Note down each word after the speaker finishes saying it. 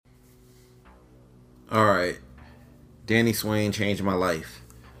Alright. Danny Swain changed my life.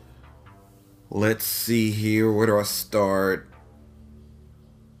 Let's see here. Where do I start?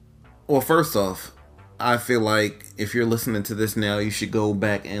 Well, first off, I feel like if you're listening to this now, you should go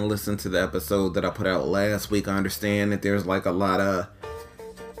back and listen to the episode that I put out last week. I understand that there's like a lot of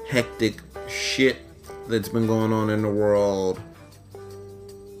hectic shit that's been going on in the world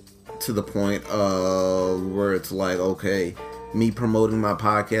to the point of where it's like, okay, me promoting my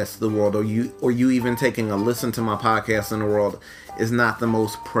podcast to the world, or you even taking a listen to my podcast in the world is not the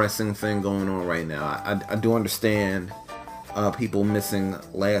most pressing thing going on right now. I do understand people missing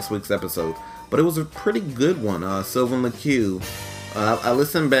last week's episode, but it was a pretty good one. Sylvan LaCue. I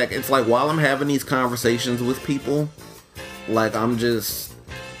listened back. It's like while I'm having these conversations with people, like I'm just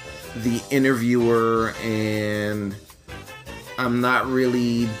the interviewer and I'm not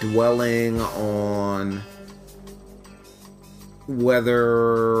really dwelling on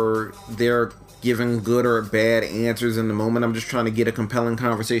whether they're giving good or bad answers in the moment. I'm just trying to get a compelling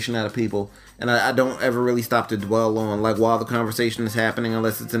conversation out of people. And I don't ever really stop to dwell on, like, while the conversation is happening,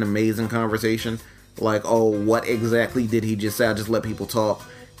 unless it's an amazing conversation. Like, oh, what exactly did he just say? I just let people talk,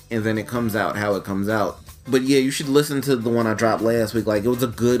 and then it comes out how it comes out. But yeah, you should listen to the one I dropped last week. Like, it was a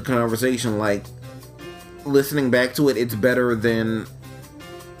good conversation. Like, listening back to it, it's better than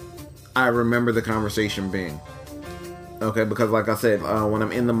I remember the conversation being. Okay, because like I said, when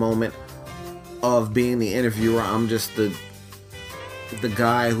I'm in the moment of being the interviewer, I'm just the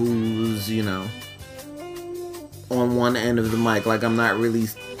guy who's, you know, on one end of the mic. Like, I'm not really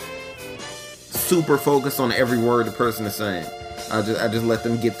super focused on every word the person is saying. I just let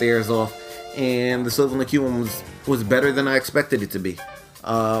them get theirs off. And the Sylvan LaCue one was better than I expected it to be.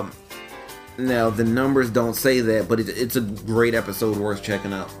 Now, the numbers don't say that, but it's a great episode worth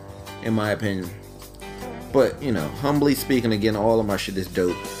checking out, in my opinion. But, you know, humbly speaking, again, all of my shit is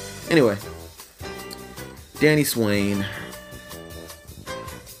dope. Anyway, Danny Swain.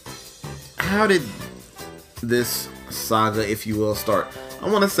 How did this saga, if you will, start? I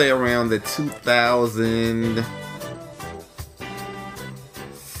want to say around the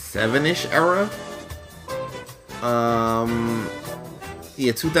 2007-ish era.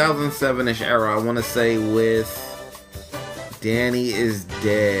 Yeah, 2007-ish era. I want to say with Danny is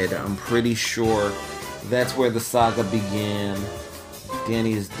Dead. I'm pretty sure that's where the saga began.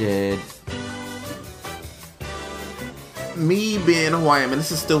 Danny is Dead. Me being who I am, and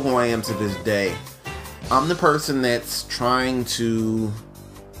this is still who I am to this day, I'm the person that's trying to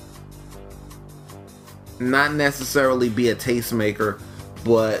not necessarily be a tastemaker,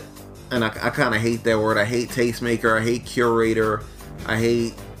 but, and I kind of hate that word. I hate tastemaker. I hate curator.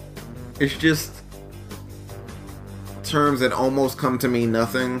 It's just terms that almost come to mean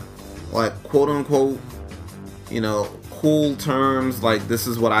nothing. Like, quote unquote, you know, cool terms, like this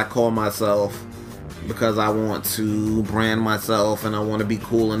is what I call myself because I want to brand myself and I want to be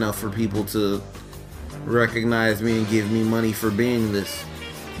cool enough for people to recognize me and give me money for being this.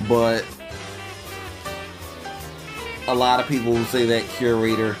 But a lot of people who say that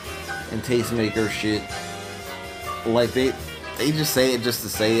curator and tastemaker shit, like they just say it just to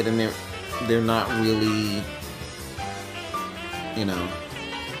say it, and they're not really, you know,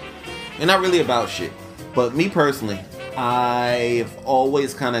 they're not really about shit. But me personally, I've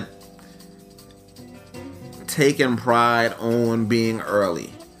always kind of taken pride on being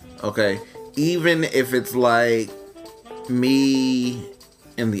early. Okay, even if it's like me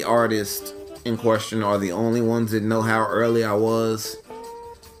and the artist in question are the only ones that know how early I was.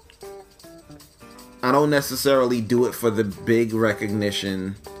 I don't necessarily do it for the big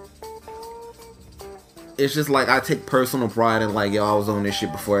recognition. It's just like I take personal pride in, like, yo, I was on this shit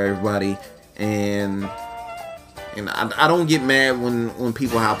before everybody, and I don't get mad when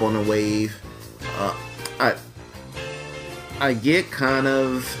people hop on a wave. I get kind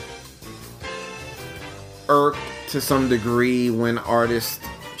of irked to some degree when artists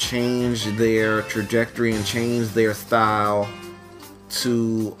change their trajectory and change their style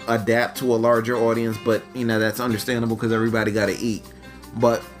to adapt to a larger audience, but you know, that's understandable because everybody gotta eat.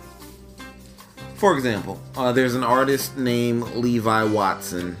 But for example, there's an artist named Levi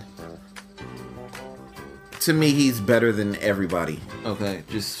Watson. To me, he's better than everybody. Okay,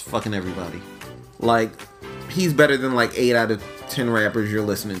 just fucking everybody. Like, he's better than like 8 out of 10 rappers you're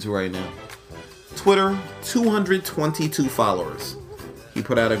listening to right now. Twitter, 222 followers. He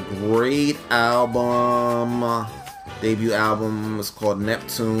put out a great album, debut album. It's called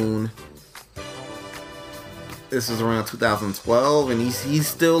Neptune. This is around 2012, and he's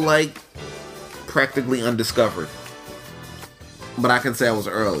still like practically undiscovered. But I can say I was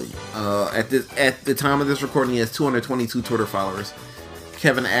early. At the time of this recording, he has 222 Twitter followers.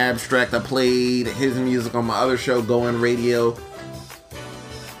 Kevin Abstract. I played his music on my other show, Going Radio.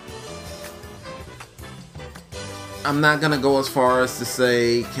 I'm not gonna go as far as to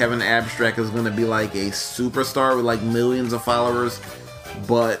say Kevin Abstract is gonna be like a superstar with like millions of followers,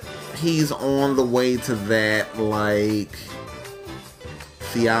 but he's on the way to that like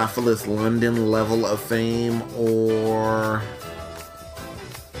Theophilus London level of fame, or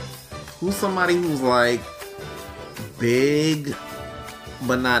who's somebody who's like big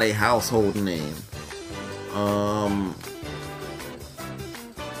but not a household name.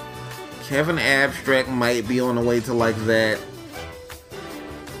 Kevin Abstract might be on the way to like that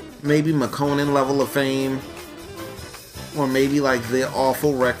maybe McConan level of fame, or maybe like the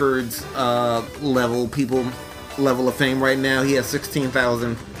Awful Records level of fame. Right now he has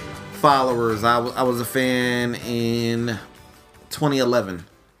 16,000 followers. I was a fan in 2011,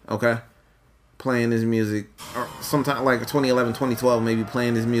 okay, playing his music, or sometime like 2011 2012 maybe,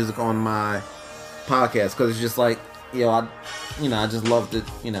 playing his music on my podcast, because it's just like, I just love to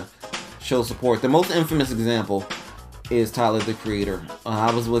show support. The most infamous example is Tyler the Creator.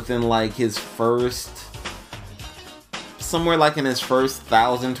 I was within like his first, somewhere like in his first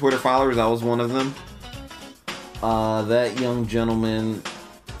 1,000 Twitter followers. I was one of them. That young gentleman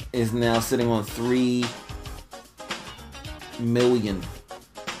is now sitting on 3 million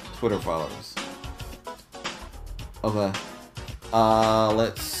Twitter followers. Okay.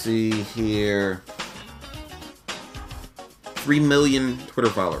 Let's see here. 3 million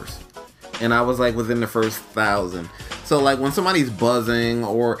Twitter followers. And I was like within the first 1,000. So like when somebody's buzzing,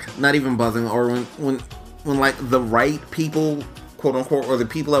 or not even buzzing, or when like the right people, quote unquote, or the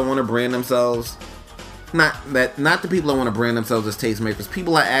people that want to brand themselves, not the people that want to brand themselves as tastemakers,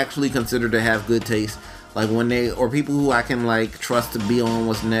 people I actually consider to have good taste, like when they, or people who I can like trust to be on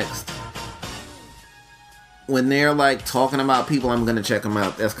What's Next, when they're like talking about people, I'm gonna check them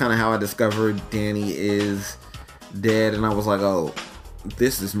out. That's kind of how I discovered Danny is Dead, and I was like, oh,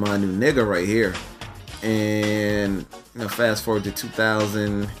 this is my new nigga right here. And fast forward to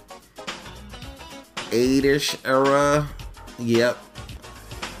 2008-ish era. Yep.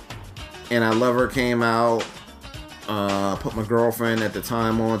 And I Love Her came out. Put my girlfriend at the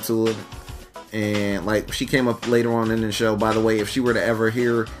time onto it. And like, she came up later on in the show. By the way, if she were to ever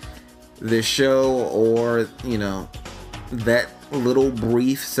hear this show, or that little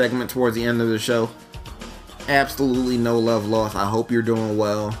brief segment towards the end of the show, absolutely no love lost. I hope you're doing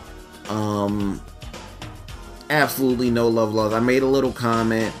well. Absolutely no love lost. I made a little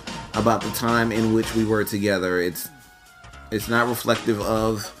comment about the time in which we were together. It's not reflective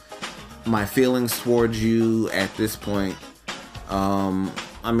of my feelings towards you at this point.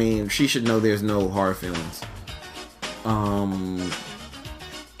 I mean, she should know there's no hard feelings.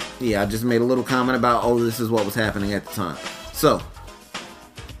 Yeah, I just made a little comment about, oh, this is what was happening at the time. So,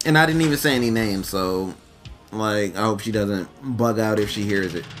 and I didn't even say any names, so like, I hope she doesn't bug out if she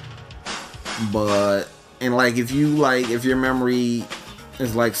hears it. But, and like, if your memory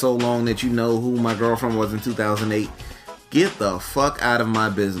is like so long that you know who my girlfriend was in 2008, get the fuck out of my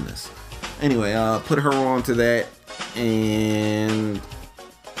business. Anyway, put her on to that, and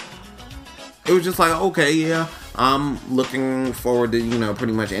it was just like, okay, yeah, I'm looking forward to,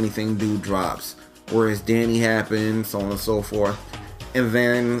 pretty much anything dude drops. Whereas Danny happened, so on and so forth. And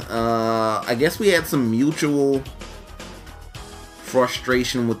then, I guess we had some mutual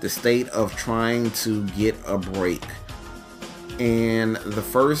frustration with the state of trying to get a break. And the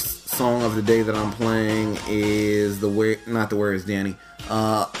first song of the day that I'm playing is Where Is Danny?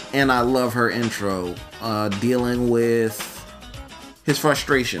 And I Love Her intro, dealing with his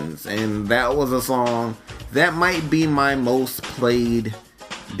frustrations. And that was a song that might be my most played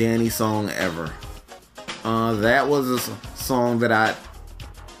Danny song ever. That was a song that I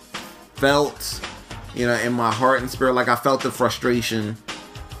felt, in my heart and spirit. Like, I felt the frustration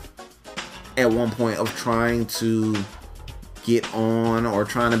at one point of trying to get on, or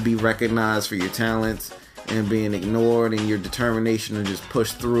trying to be recognized for your talents, and being ignored, and your determination to just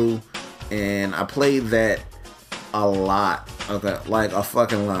push through. And I played that a lot. Okay, like a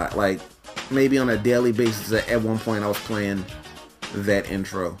fucking lot. Like, maybe on a daily basis. At one point I was playing that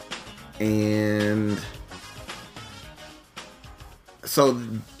intro. And so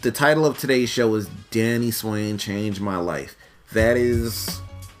the title of today's show is Danny Swain Changed My Life. That is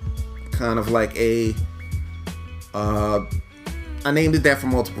kind of like I named it that for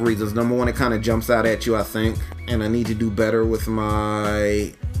multiple reasons. Number one, it kind of jumps out at you, I think, and I need to do better with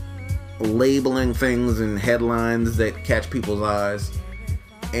my labeling things and headlines that catch people's eyes.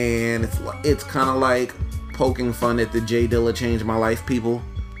 And it's kind of like poking fun at the J Dilla Changed My Life people,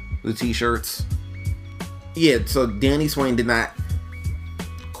 the t-shirts. Yeah, so Danny Swain did not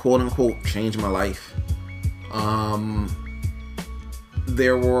quote unquote change my life.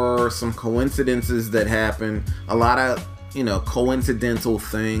 There were some coincidences that happened, a lot of, coincidental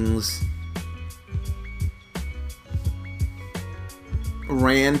things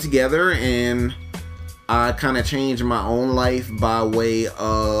ran together, and I kind of changed my own life by way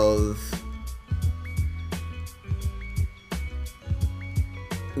of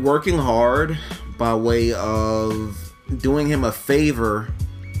working hard, by way of doing him a favor,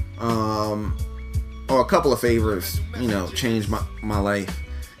 or a couple of favors, changed my life.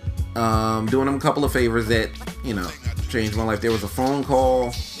 Doing him a couple of favors that, changed my life. There was a phone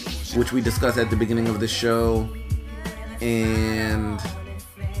call, which we discussed at the beginning of the show, and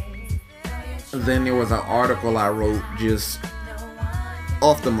then there was an article I wrote just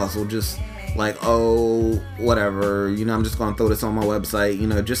off the muscle, just like, oh, whatever, I'm just gonna throw this on my website,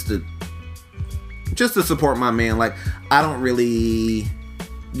 just to support my man. Like, I don't really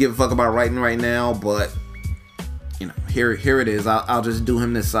give a fuck about writing right now, but here it is. I'll just do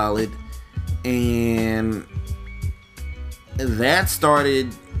him this solid. And that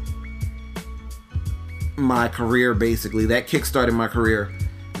started my career, basically. That kickstarted my career.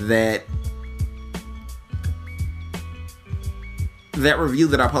 That review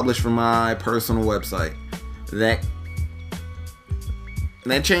that I published from my personal website, that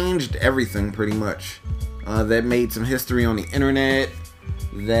changed everything pretty much. That made some history on the internet.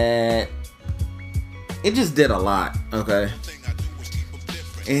 That it just did a lot, okay?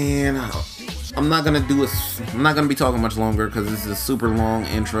 And I'm not gonna be talking much longer because this is a super long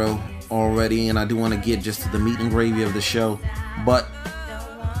intro already, and I do want to get just to the meat and gravy of the show. But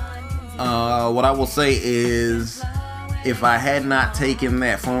what I will say is, if I had not taken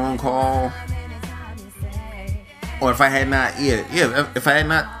that phone call, or if I had not, if I had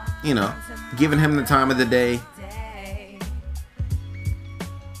not, given him the time of the day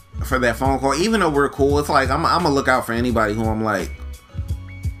for that phone call, even though we're cool, it's like I'm gonna look out for anybody who I'm like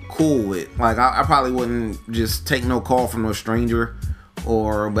cool with. Like, I probably wouldn't just take no call from no stranger,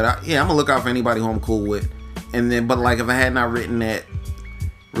 I'm gonna look out for anybody who I'm cool with. And then, but like, if I had not written that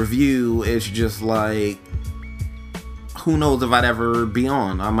review, it's just like, who knows if I'd ever be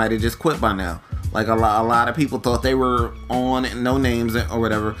on. I might have just quit by now. Like, a lot of people thought they were on, no names or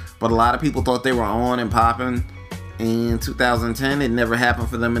whatever, but a lot of people thought they were on and popping in 2010. It never happened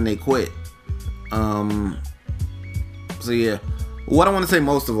for them, and they quit. So yeah, what I want to say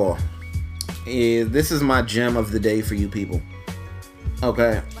most of all is, this is my gem of the day for you people.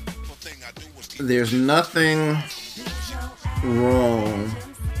 Okay, there's nothing wrong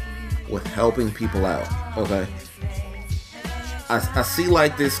with helping people out. Okay, I see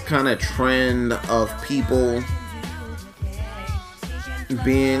like this kind of trend of people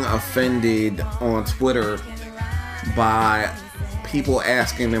being offended on Twitter by people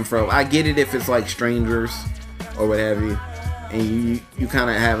asking them for, I get it if it's like strangers or what have you, and you kind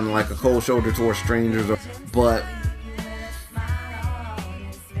of having like a cold shoulder towards strangers, but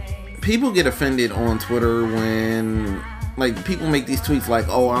people get offended on Twitter when, like, people make these tweets like,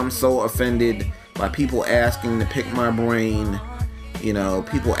 oh, I'm so offended by people asking to pick my brain,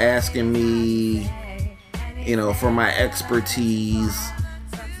 people asking me, for my expertise,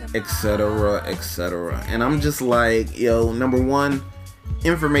 etc., etc. And I'm just like, number one,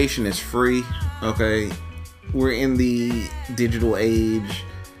 information is free, okay? We're in the digital age.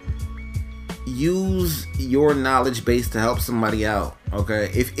 Use your knowledge base to help somebody out, okay?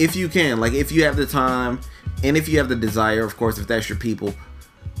 If you can, like, if you have the time and if you have the desire, of course, if that's your people,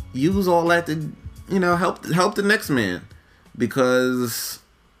 use all that to, help the next man, because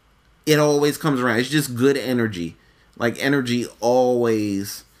it always comes around. It's just good energy. Like, energy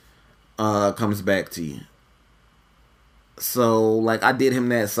always comes back to you. So, like, I did him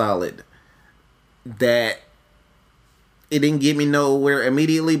that solid. That it didn't get me nowhere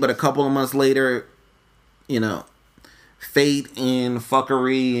immediately, but a couple of months later, fate and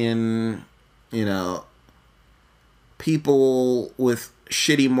fuckery and, people with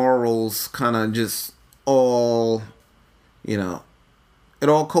shitty morals kind of just all, it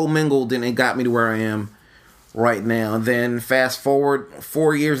all commingled, and it got me to where I am right now. And then fast forward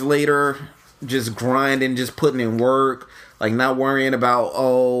 4 years later, just grinding, just putting in work, like, not worrying about,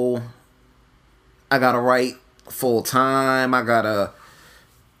 oh, I gotta write full time, I gotta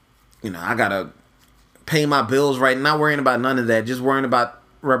pay my bills right, not worrying about none of that, just worrying about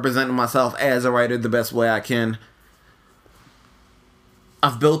representing myself as a writer the best way I can.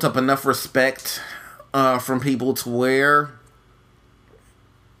 I've built up enough respect from people to where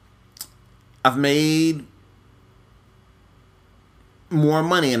I've made more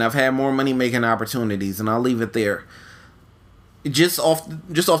money, and I've had more money making opportunities, and I'll leave it there. just off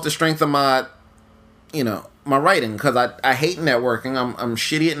the strength of my, my writing, because I hate networking. I'm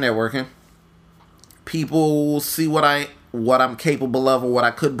shitty at networking. People see what I'm capable of, or what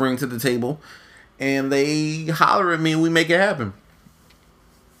I could bring to the table, and they holler at me and we make it happen.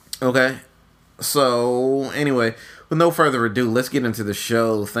 Okay? So, anyway, with no further ado, let's get into the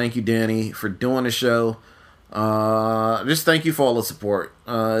show. Thank you, Danny, for doing the show. Just thank you for all the support.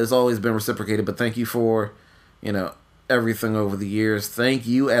 It's always been reciprocated, but thank you for, everything over the years. Thank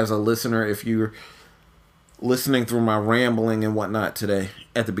you as a listener if you're listening through my rambling and whatnot today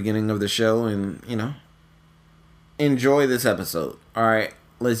at the beginning of the show, and, enjoy this episode. Alright,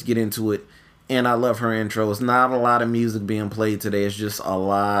 let's get into it. And I love her intro. It's not a lot of music being played today. It's just a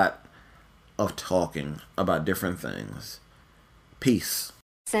lot of talking about different things. Peace.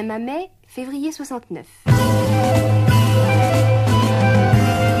 Saint-Mamet, février 69.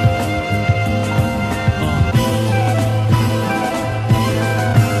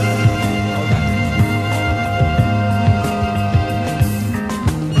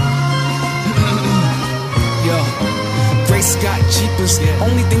 Got Jeepers.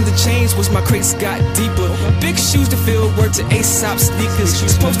 Only thing that changed was my crates got deeper. Big shoes to fill, word to Aesop sneakers.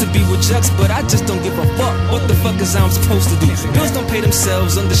 Supposed to be with Jux, but I just don't give a fuck. What the fuck is I'm supposed to do? Bills don't pay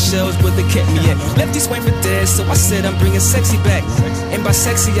themselves on the shelves where they kept me at. Lefties waiting for dead, so I said I'm bringing sexy back. And by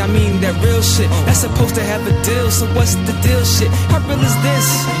sexy I mean that real shit. That's supposed to have a deal, so what's the deal shit? How real is this?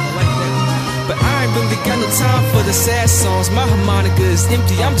 But I ain't really got no time for the sad songs. My harmonica is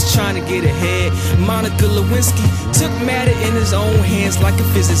empty, I'm just trying to get ahead. Monica Lewinsky took matter in his own hands like a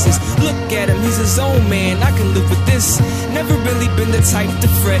physicist. Look at him, he's his own man, I can live with this. Never really been the type to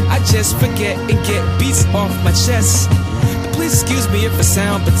fret, I just forget and get beats off my chest. But please excuse me if I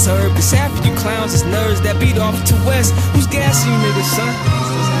sound perturbed, cause half of you clowns is nerds that beat off to West. Who's gassing you niggas, son?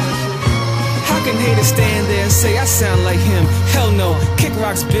 How can haters stand there and say I sound like him? Hell no, kick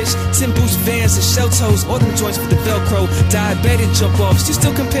rocks bitch, 10 boost vans and shell toes, all them joints for the Velcro, diabetic jump offs. You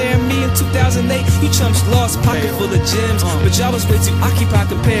still comparing me in 2008? You chumps lost, pocket full of gems, but y'all was way too occupied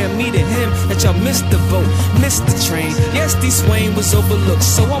comparing me to him, that y'all missed the boat, missed the train. Yes, D. Swain was overlooked,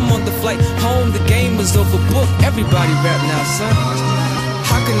 so I'm on the flight home, the game was overbooked. Everybody rap now, son.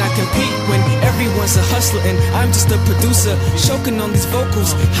 How can I compete when everyone's a hustler and I'm just a producer? Choking on these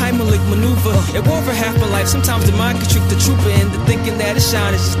vocals, Heimlich maneuver. It wore over half my life. Sometimes the mind can trick the trooper into thinking that a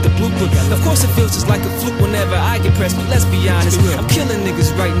shine is just a blooper. Of course it feels just like a fluke whenever I get pressed, but let's be honest, I'm killing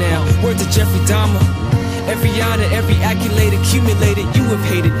niggas right now. Word to Jeffrey Dahmer. Every honor, every accolade accumulated, you have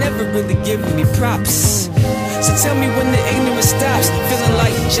hated, never really given me props. So tell me when the ignorance stops. Feeling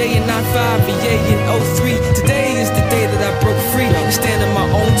like J and 95 and Ye in 03. Today is the day that I broke free and stand on my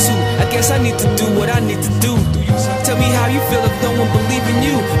own too. I guess I need to do what I need to do. Tell me how you feel if no one believe in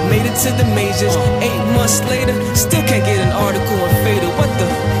you. Made it to the majors, 8 months later, still can't get an article on Fader. What the?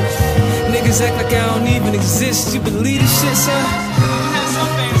 Niggas act like I don't even exist. You believe this shit, son?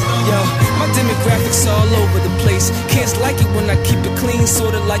 Yo, my demographics all over the place. Kids like it when I keep it clean,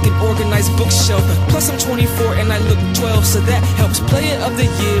 sorta like an organized bookshelf. Plus I'm 24 and I look 12, so that helps. Player of the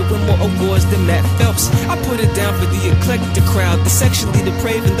year with more awards than Matt Phelps. I put it down for the eclectic crowd, the sexually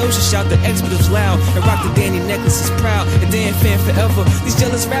depraved and those who shout the expletives loud and rock the Danny necklaces proud. And Dan fan forever. These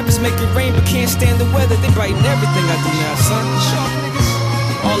jealous rappers make it rain but can't stand the weather. They brighten everything I do now, son.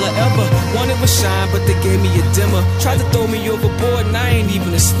 All I ever wanted was shine, but they gave me a dimmer. Tried to throw me overboard and I ain't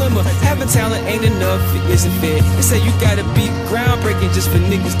even a swimmer. Having talent ain't enough, it isn't fair. They say you gotta be groundbreaking just for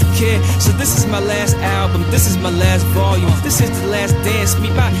niggas to care. So this is my last album, this is my last volume. This is the last dance,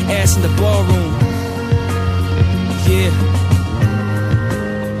 meet my ass in the ballroom. Yeah.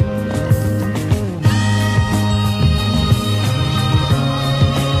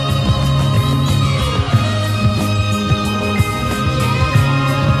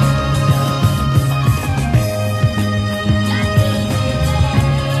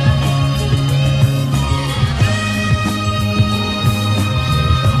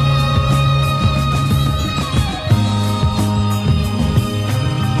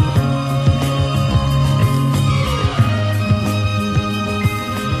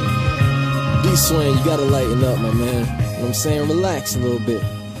 Swain, you gotta lighten up, my man. You know what I'm saying? Relax a little bit.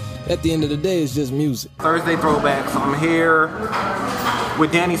 At the end of the day, it's just music. Thursday throwbacks. I'm here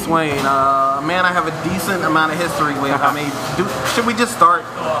with Danny Swain. Man, I have a decent amount of history with. I mean, should we just start?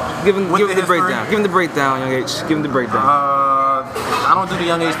 Give him the breakdown. Give him the breakdown, Young H. Give him the breakdown. I don't do the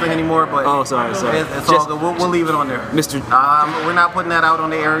Young H thing anymore, but sorry. It's all good. We'll leave it on there. Mr. We're not putting that out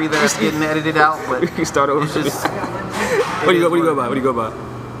on the air either. That's getting edited out. But you start over. It's just, What do you go by?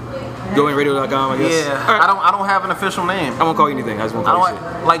 GoInRadio.com, I guess. Yeah, All right. I don't have an official name. I won't call you anything. I just won't I call you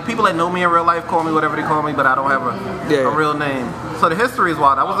don't shit. like people that know me in real life call me whatever they call me, but I don't have a real name. So the history is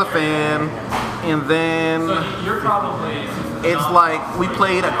wild. I was a fan, and then it's like we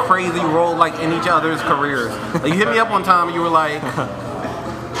played a crazy role like in each other's careers. Like, you hit me up one time and you were like,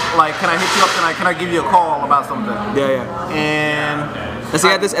 can I hit you up tonight? Can I give you a call about something? Yeah. And See,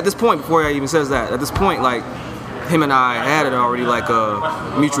 at this point, before I even says that, at this point, like, him and I had it already, like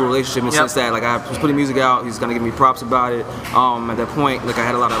a mutual relationship in the sense that, like, I was putting music out, he's gonna give me props about it. At that point, like, I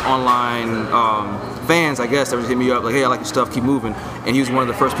had a lot of online fans, I guess, that would hit me up like, hey, I like your stuff, keep moving. And he was one of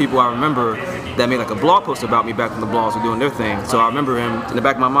the first people I remember that made like a blog post about me back when the blogs were doing their thing. So I remember him in the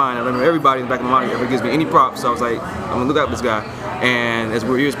back of my mind. I remember everybody in the back of my mind who ever gives me any props. So I was like, I'm gonna look up this guy. And as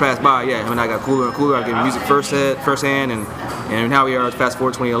years passed by, him and I got cooler and cooler. I gave him music firsthand, and now we are fast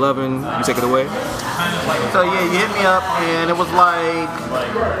forward 2011. You take it away. So yeah, you hit me up, and it was like,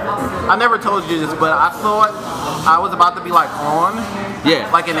 I never told you this, but I thought I was about to be like on. Yeah.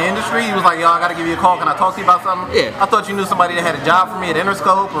 Like in the industry, he was like, yo, I gotta give you a call. Can I talk to you about something? Yeah. I thought you knew somebody that had a job for me at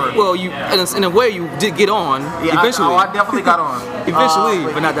Interscope or. Well, in a way, you did get on. Yeah, eventually. I definitely got on. Eventually,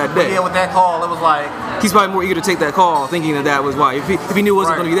 but not that day. Yeah, with that call, it was like. He's probably more eager to take that call, thinking that was why. If he knew it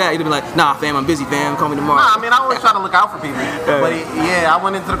wasn't going to be that, he'd have been like, nah, fam, I'm busy, fam. Call me tomorrow. Nah, I mean, I always try to look out for people. But I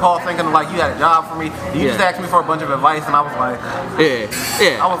went into the call thinking like, you had a job for me. You just asked me for a bunch of advice, and I was like,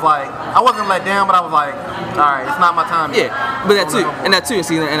 I was like, I wasn't let down, but I was like, all right, it's not my time yet. Yeah, but that too, and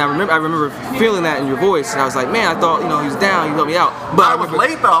see, and I remember feeling that in your voice, and I was like, man, I thought, he was down, you let me out. But I was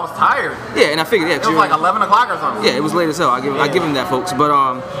late though, I was tired. Yeah, and I figured, it was like 11 o'clock or something. Yeah, it was late as hell. I give him that, folks. But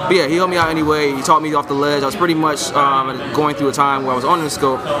yeah, he helped me out anyway. He taught me off the ledge. I was pretty much going through a time where I was on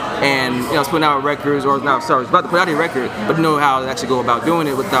Interscope, and I was putting out records, I was about to put out a record, but didn't know how to actually go about doing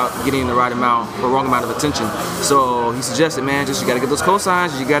it without getting the right amount or wrong amount of attention. So he suggested, man, you got to get those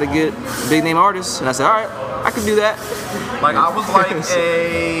cosigns, you got to get big name artists, and I said, all right, I can do that. Like I was like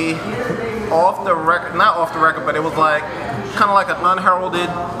not off the record, but it was like kind of like an unheralded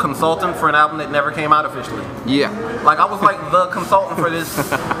consultant for an album that never came out officially. Yeah. Like I was like the consultant for this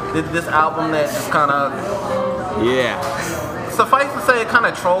this album that just kind of. Yeah. Suffice to say, it kind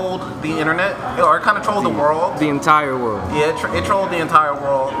of trolled the internet, or it kind of trolled the world. The entire world. Yeah, it trolled the entire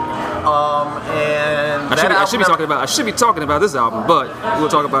world. And I should be talking about this album, but we'll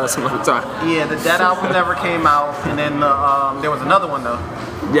talk about it some other time. Yeah, that album never came out, and then there was another one though.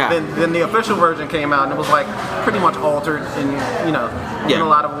 Yeah. Then the official version came out, and it was like pretty much altered in in a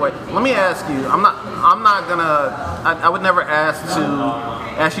lot of ways. Let me ask you. I'm not gonna. I would never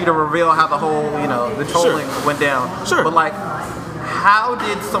ask you to reveal how the whole the trolling went down. Sure. But like, how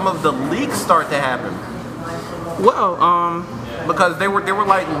did some of the leaks start to happen? Well, because they were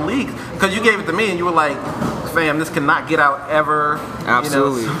like leaks. Because you gave it to me and you were like, fam, this cannot get out ever.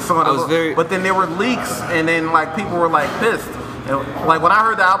 Absolutely. But then there were leaks, and then like people were like pissed. And, like when I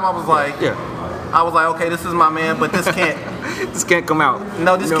heard the album, I was like, I was like, okay, this is my man, but this can't. This can't come out.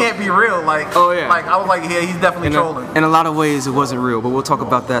 No, this can't be real. Like, like I was like, yeah, he's definitely trolling. In a lot of ways, it wasn't real, but we'll talk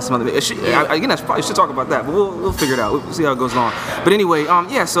about that some other. Again, I probably should talk about that, but we'll figure it out. We'll see how it goes along. But anyway,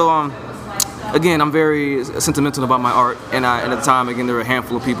 again, I'm very sentimental about my art, and at the time, again, there were a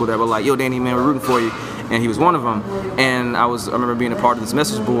handful of people that were like, yo, Danny, man, we're rooting for you, and he was one of them. And I remember being a part of this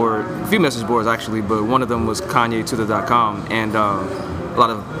message board, a few message boards actually, but one of them was KanyeTuther.com, and a lot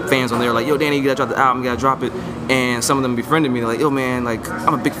of fans on there were like, yo, Danny, you gotta drop the album, you gotta drop it. And some of them befriended me, they're like, yo, man, like,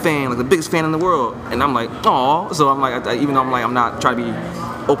 I'm a big fan, like the biggest fan in the world. And I'm like, aw. So I'm like, even though I'm not trying to be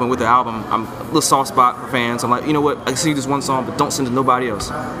open with the album, I'm a little soft spot for fans. I'm like, you know what, I can send you this one song, but don't send it to nobody else.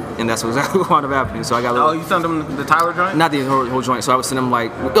 And that's exactly what wound up happening. So I got you sent them the Tyler joint? Not the whole joint. So I would send them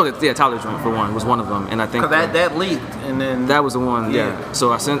like, Tyler joint for one was one of them. And I think because that leaked, and then that was the one. Yeah.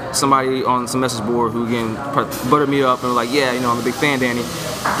 So I sent somebody on some message board who again buttered me up and were like, yeah, I'm a big fan, Danny.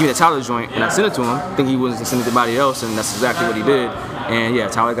 Give me that Tyler joint, and I sent it to him, thinking he wasn't sending it to anybody else, and that's exactly what he did. And yeah,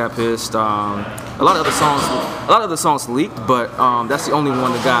 Tyler got pissed. A lot of other songs leaked, but that's the only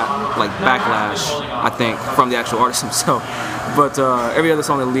one that got like backlash, I think, from the actual artist himself. But every other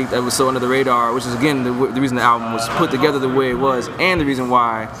song that leaked, that was so under the radar, which is again the reason the album was put together the way it was, and the reason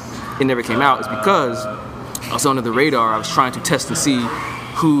why it never came out is because I was under the radar. I was trying to test and see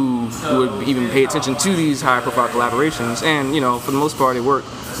who would even pay attention to these high-profile collaborations, and for the most part it worked.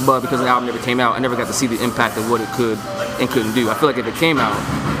 But because the album never came out, I never got to see the impact of what it could and couldn't do. I feel like if it came out,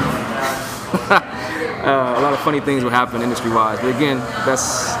 a lot of funny things would happen industry-wise. But again,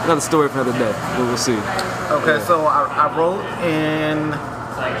 that's another story for another day. We'll see. Okay, so I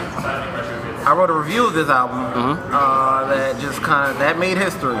wrote a review of this album that just that made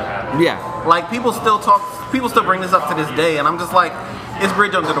history. Yeah. Like people still bring this up to this day, and I'm just like, it's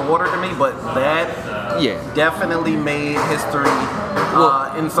bridge under the water to me, but that Yeah. definitely made history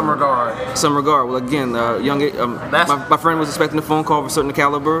in some regard. Some regard. Well, again, my friend was expecting a phone call of a certain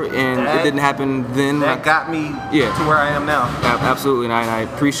caliber, and it didn't happen then. That got me Yeah. to where I am now. Absolutely, and I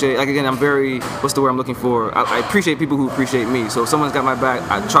appreciate. Like again, I'm very. What's the word I'm looking for? I appreciate people who appreciate me. So if someone's got my back,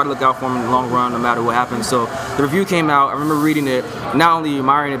 I try to look out for them in the long run, no matter what happens. So the review came out. I remember reading it, not only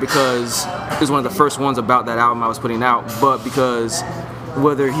admiring it because it was one of the first ones about that album I was putting out, but because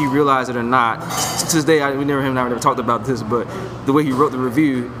whether he realized it or not, to this day, him and I never talked about this, but the way he wrote the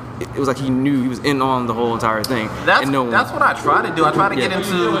review, it was like he knew he was in on the whole entire thing. That's what I try to do. I try to get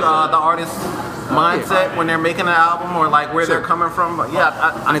into the artist's mindset when they're making an album or like where they're coming from. But yeah,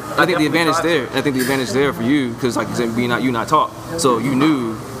 I think the advantage there. I think the advantage there for you because like you said, you not talk, so you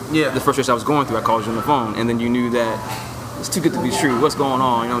knew the frustration I was going through. I called you on the phone, and then you knew that. It's too good to be true. What's going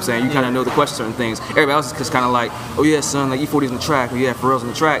on? You know what I'm saying? You kind of know the question, certain things. Everybody else is just kind of like, oh yeah, son, like E40's on the track, or yeah, Pharrell's on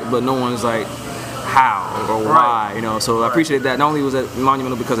the track, but no one's like, how or why, you know? So I appreciate that. Not only was that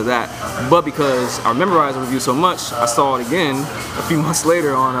monumental because of that, but because I memorized the review so much, I saw it again a few months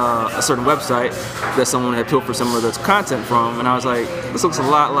later on a certain website that someone had pilfered some of the content from, and I was like, this looks a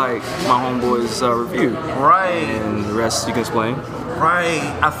lot like my homeboy's review. Right. And the rest you can explain. Right.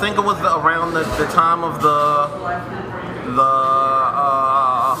 I think it was around the time of the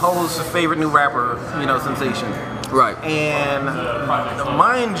Ho's favorite new rapper, sensation. Right. And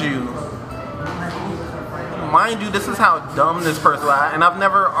mind you, this is how dumb this person was. And I've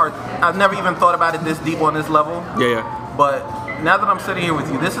never even thought about it this deep on this level. Yeah. But now that I'm sitting here with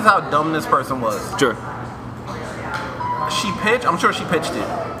you, this is how dumb this person was. Sure. I'm sure she pitched it.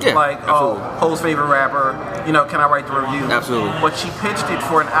 Yeah, like, absolutely. Ho's favorite rapper, can I write the review? Absolutely. But she pitched it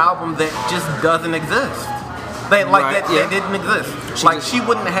for an album that just doesn't exist. That didn't exist. She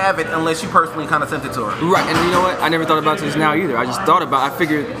wouldn't have it unless you personally kind of sent it to her. Right, and you know what? I never thought about this now either. I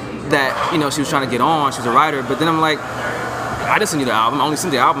figured that, she was trying to get on, she was a writer, but then I'm like, I didn't send you the album. I only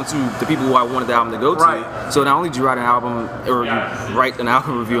sent the album to the people who I wanted the album to go to. Right. So not only did you write an album, or you write an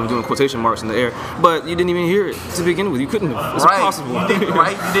album review, I'm doing quotation marks in the air, but you didn't even hear it to begin with. You couldn't have. It's impossible. You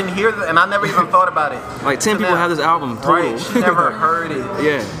didn't hear that, and I never even thought about it. Like 10 people have this album total. Right, she never heard it.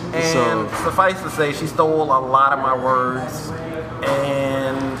 Yeah. And suffice to say, she stole a lot of my words,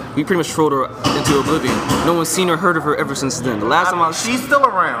 and we pretty much trolled her into oblivion. No one's seen or heard of her ever since then. The last time she's still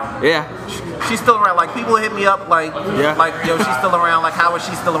around. Yeah. She's still around. Like, people hit me up like, yo, she's still around. Like, how is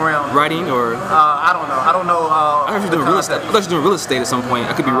she still around? Writing or? I don't know. I thought she was doing real estate. I thought she was doing real estate at some point.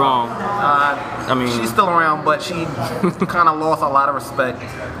 I could be wrong. She's still around, but she kind of lost a lot of respect.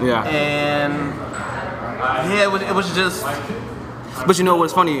 Yeah. And yeah, it was just. But you know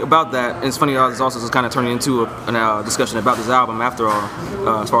what's funny about that, and it's funny how this also is kind of turning into a discussion about this album after all,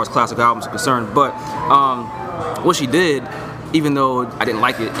 as far as classic albums are concerned. But what she did, even though I didn't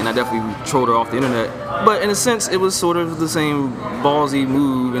like it, and I definitely trolled her off the internet, but in a sense, it was sort of the same ballsy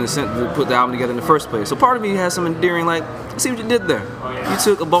move in a sense to put the album together in the first place. So part of me has some endearing, like, see what you did there. You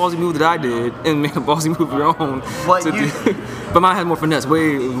took a ballsy move that I did and made a ballsy move of your own. But mine had more finesse,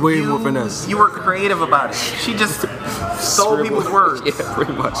 way more finesse. You were creative about it. She just stole people's words. Yeah,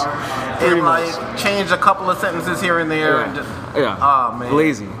 pretty much. Changed a couple of sentences here and there. Yeah. And just, Oh, man.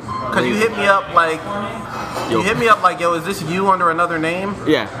 Lazy. Because you hit me up like, yo, is this you under another name?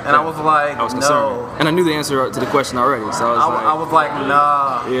 Yeah. And I was like, I was concerned. no. And I knew the answer to the question already, so I was like,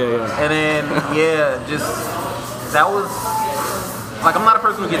 nah. Yeah. And then, that was, like, I'm not a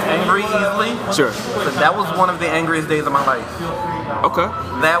person who gets angry easily. Sure. But that was one of the angriest days of my life. Okay.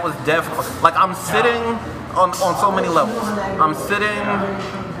 That was definitely, like, I'm sitting on so many levels. I'm sitting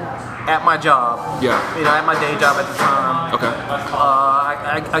at my job. Yeah. At my day job at the time. Okay.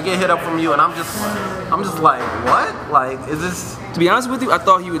 I get hit up from you, and I'm just like, what? Like, is this? To be honest with you, I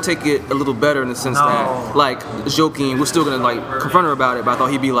thought he would take it a little better in the sense that, like, joking, we're still gonna like confront her about it, but I thought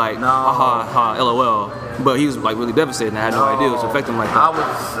he'd be like, ha, LOL. But he was like really devastated, and I had no idea it was affecting him like that.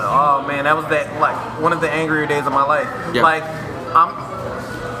 That was one of the angrier days of my life. Yeah. Like,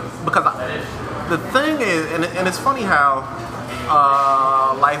 the thing is, and it's funny how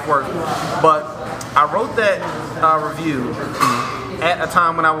life works, but I wrote that review at a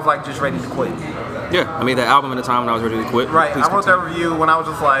time when I was like just ready to quit. Yeah, I made that album at a time when I was ready to quit. Right, I wrote that review when I was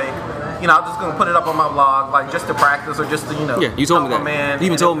just like, I'm just gonna put it up on my blog, like just to practice or just to, Yeah, you told me that. Man, he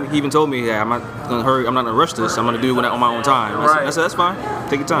even told me, yeah, I'm not gonna hurry, I'm not gonna rush this. I'm gonna do it on my own time. Right. I said that's fine.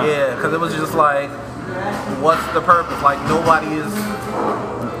 Take your time. Yeah, because it was just like, what's the purpose? Like, nobody is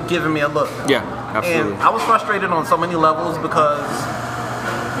giving me a look. Yeah, absolutely. And I was frustrated on so many levels because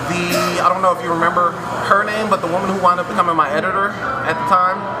I don't know if you remember her name, but the woman who wound up becoming my editor at the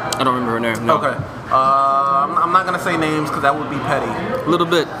time. I don't remember her name. No. Okay. I'm not gonna say names because that would be petty. A little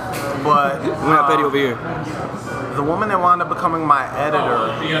bit. But We're not petty over here. the woman that wound up becoming my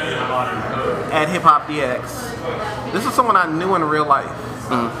editor at Hip Hop DX, this is someone I knew in real life.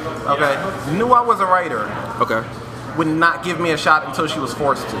 Okay, knew I was a writer. Okay. Would not give me a shot until she was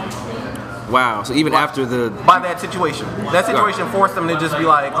forced to. Wow. So even after the. By that situation forced them to just be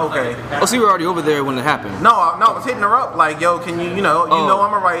like, okay. Oh, so you were already over there when it happened. No, I was hitting her up like, yo, can you know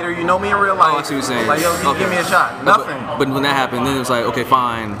I'm a writer, you know me in real life. I see what you're saying. Like, yo, can you give me a shot? Nothing. But when that happened, then it was like, okay,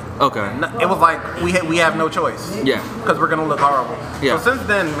 fine. Okay. It was like we have no choice. Yeah. Because we're gonna look horrible. Yeah. So since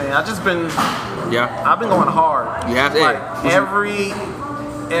then, man, I've been going hard. You have to. Like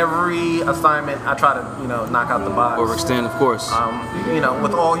every assignment, I try to knock out the box. Overextend, of course.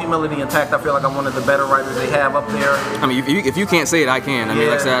 With all humility and tact, I feel like I'm one of the better writers they have up there. I mean, if you can't say it, I can. I mean,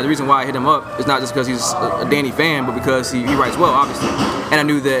 like I said, the reason why I hit him up is not just because he's a Danny fan, but because he writes well, obviously. And I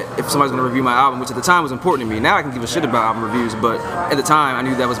knew that if somebody's going to review my album, which at the time was important to me, now I can give a shit about album reviews, but at the time I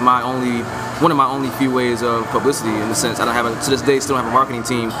knew that was one of my only few ways of publicity, in the sense I don't have to this day still don't have a marketing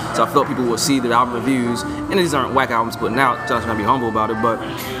team, so I felt people would see the album reviews, and these aren't whack albums putting out, so I was trying to be humble about it, but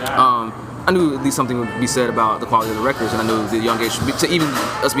I knew at least something would be said about the quality of the records, and I knew that Young Gage, to even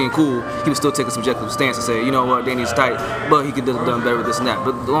us being cool, he would still take a subjective stance and say, you know what, Danny's tight, but he could have done better with this and that.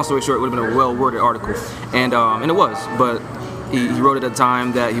 But long story short, it would have been a well-worded article, and it was. But he wrote it at the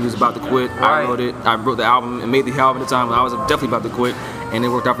time that he was about to quit. Right. I wrote it. I wrote the album and made the album at the time when I was definitely about to quit, and it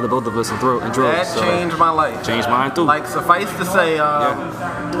worked out for the both of us in droves. That changed my life. Changed mine too. Like, suffice to say,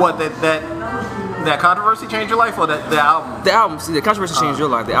 that controversy changed your life, or the album? The album, see, the controversy changed your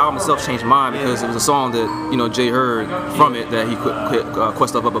life. The album itself changed mine because it was a song that Jay heard from it that he quit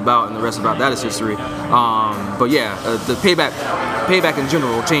Quest Up about, and the rest about that is history. But yeah, the payback in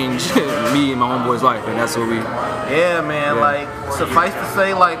general changed me and my homeboy's life, and that's what we. Yeah, man. Yeah. Like, suffice to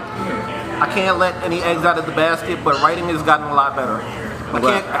say, like, I can't let any eggs out of the basket, but writing has gotten a lot better. I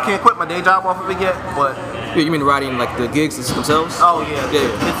can't quit my day job off of it yet, but. Yeah, you mean writing like the gigs themselves? Oh yeah.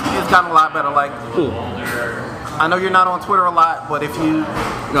 It's gotten a lot better. Like, cool. I know you're not on Twitter a lot, but if you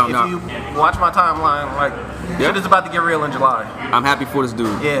watch my timeline, like, shit is about to get real in July. I'm happy for this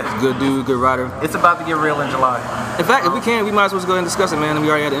dude. Yeah. Good dude, good writer. It's about to get real in July. In fact, if we can, we might as well just go ahead and discuss it, man. We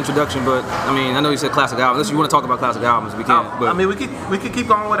already had the introduction, but I mean, I know you said classic albums. Unless you want to talk about classic albums, we can. I mean, we could keep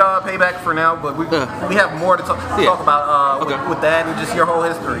going with Payback for now, but we have more to talk about with that and just your whole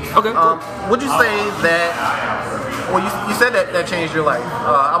history. Okay. Cool. Would you say that? Well, you said that changed your life.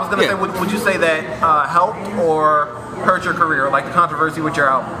 I was gonna say, would you say that helped or hurt your career, like the controversy with your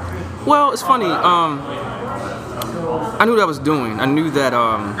album? Well, it's funny. I knew what I was doing. I knew that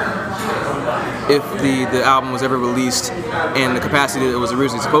if the album was ever released in the capacity that it was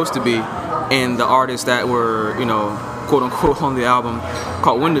originally supposed to be, and the artists that were, quote unquote on the album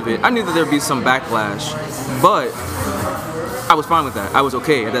caught wind of it, I knew that there'd be some backlash. But I was fine with that. I was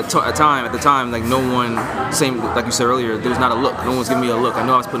okay at the time. Like, no one, same like you said earlier, there was not a look. No one was giving me a look. I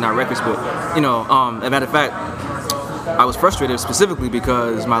know I was putting out records, but as a matter of fact, I was frustrated specifically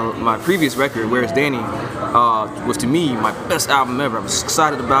because my previous record, Where's Danny, was to me my best album ever. I was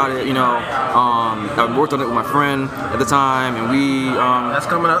excited about it. I worked on it with my friend at the time, and we. That's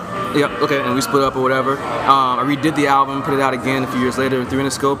coming up. Yep. Okay, and we split up or whatever. I redid the album, put it out again a few years later through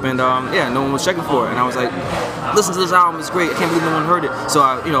Interscope, and no one was checking for it. And I was like, listen to this album, it's great. I can't believe no one heard it. So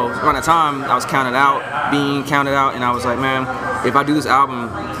around that time, I was being counted out, and I was like, man, if I do this album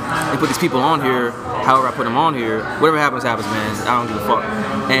and put these people on here, however I put them on here, whatever happens, man. I don't give a fuck.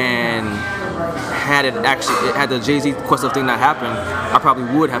 And had the Jay-Z Quest thing not happened, I probably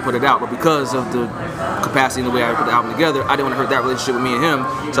would have put it out. But because of the capacity and the way I put the album together, I didn't want to hurt that relationship with me and him.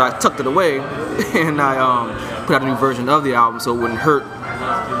 So I tucked it away, and I put out a new version of the album so it wouldn't hurt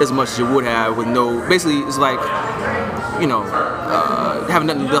as much as it would have with no. Basically, it's like, having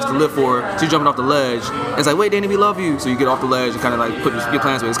nothing else to live for, so you're jumping off the ledge, and it's like, wait, Danny, we love you. So you get off the ledge and kind of like put your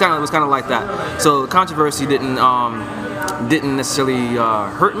plans away. It was kind of like that. So the controversy didn't necessarily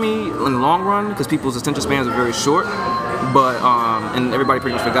hurt me in the long run because people's attention spans are very short. But and everybody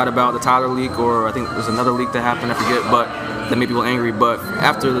pretty much forgot about the Tyler leak, or I think there's another leak that happened, I forget, but that made people angry. But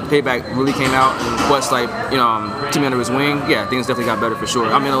after the Payback really came out and Quest took me under his wing, things definitely got better for sure.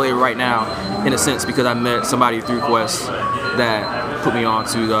 I'm in LA right now, in a sense, because I met somebody through Quest that put me on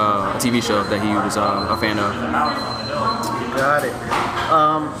to a TV show that he was a fan of. Got it.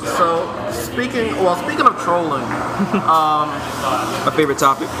 So speaking of trolling, my favorite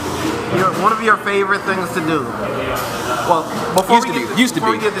topic. One of your favorite things to do. Well, before we get to the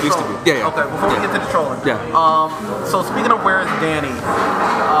trolling. Okay, before we get to the trolling. Yeah. So speaking of Where's Danny,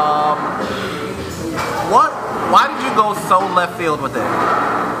 why did you go so left field with that?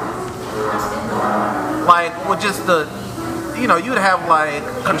 like with just the, you know, you'd have like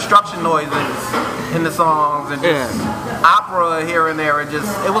construction noises in the songs and just opera here and there, and just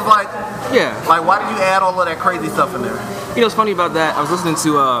it was like, like why did you add all of that crazy stuff in there? You know, what's funny about that? I was listening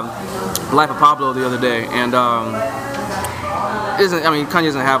to Life of Pablo the other day, and Kanye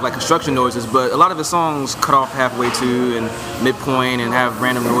doesn't have like construction noises, but a lot of his songs cut off halfway to and midpoint and have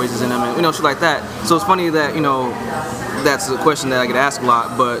random noises in them, and you know, shit like that. So it's funny that, you know, that's a question that I get asked a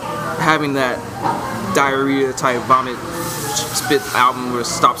lot, but having that diarrhea type vomit spit album where it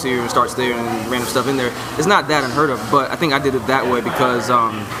stops here and starts there and random stuff in there, it's not that unheard of. But I think I did it that way because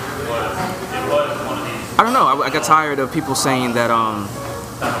I don't know, I got tired of people saying that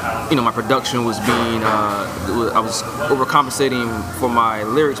you know, my production was being I was overcompensating for my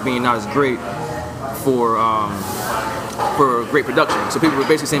lyrics being not as great for great production. So people were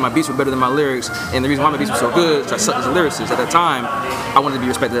basically saying my beats were better than my lyrics, and the reason why my beats were so good is I sucked as a lyricist. At that time, I wanted to be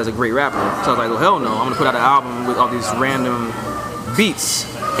respected as a great rapper. So I was like, well, hell no, I'm gonna put out an album with all these random beats,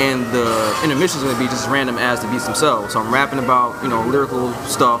 and the intermissions are gonna be just as random as the beats themselves. So I'm rapping about, you know, lyrical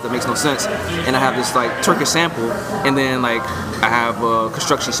stuff that makes no sense, and I have this like Turkish sample, and then like I have a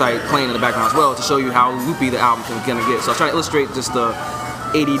construction site playing in the background as well to show you how loopy the album can get. So I try to illustrate just the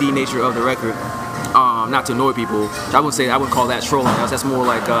ADD nature of the record. Not to annoy people. I wouldn't call that trolling. That's more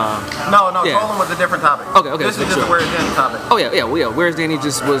like No, trolling was a different topic. Okay. This is just a Where's Danny topic. Oh yeah. Where's Danny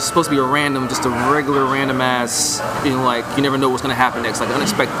just was supposed to be a regular random ass, you know, like you never know what's gonna happen next, like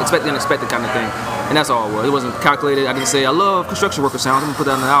expect the unexpected kind of thing. And that's all it was. It wasn't calculated. I didn't say I love construction worker sounds, I'm gonna put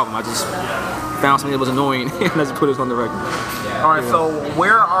that on the album. I just found something that was annoying and I just put it on the record. Alright, so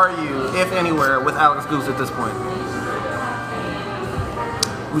where are you, if anywhere, with Alex Goose at this point?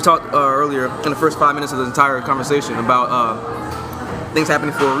 We talked earlier in the first 5 minutes of the entire conversation about things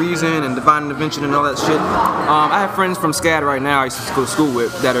happening for a reason and divine intervention and all that shit. I have friends from SCAD right now I used to go to school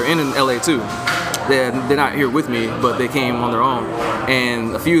with that are in LA too. They're not here with me, but they came on their own.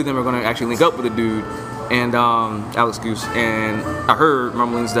 And a few of them are going to actually link up with a dude and Alex Goose. And I heard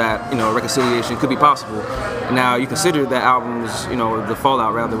rumblings that, you know, reconciliation could be possible. Now you consider that album's, you know, the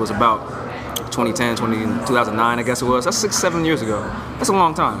fallout rather was about 2009, I guess it was. That's 6-7 years ago. That's a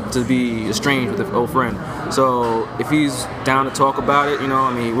long time to be estranged with an old friend. So if he's down to talk about it, you know,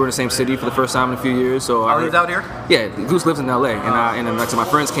 I mean, we're in the same city for the first time in a few years. So he's out here? Yeah, Goose lives in LA, and then like my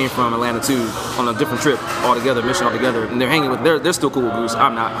friends came from Atlanta too on a different trip altogether, mission altogether, and they're hanging with. They're still cool with Goose.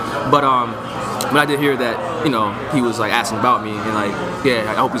 I'm not, but I did hear that, you know, he was like asking about me and like,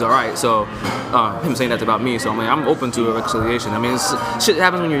 yeah, I hope he's all right. So him saying that about me, so I mean, I'm open to a reconciliation. I mean, shit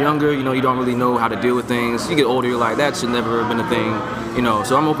happens when you're younger. You know, you don't really know how to deal with things. You get older, you're like, that should never have been a thing. You know,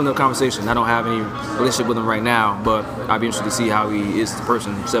 so I'm open to a conversation. I don't have any relationship with him right now, but I'd be interested to see how he is the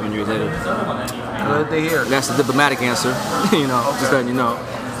person 7 years later. Good to hear. That's the diplomatic answer, you know, just letting you know.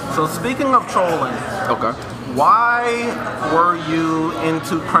 So speaking of trolling, okay, why were you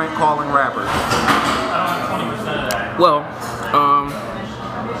into prank calling rappers? Well,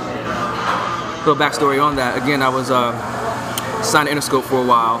 little backstory on that. Again, I was signed to Interscope for a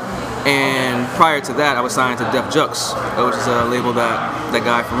while, and prior to that, I was signed to Def Jux, which is a label that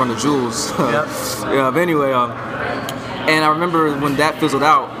guy from Run the Jewels. Yep. Yeah. But anyway, and I remember when that fizzled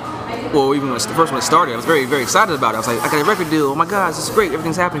out. Well, even when it started, I was very, very excited about it. I was like, I got a record deal. Oh my God, this is great.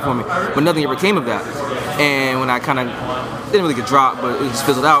 Everything's happening for me. But nothing ever came of that. And when I kind of didn't really get dropped, but it just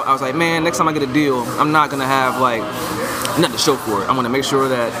fizzled out, I was like, man, next time I get a deal, I'm not gonna have like nothing to show for it. I'm gonna make sure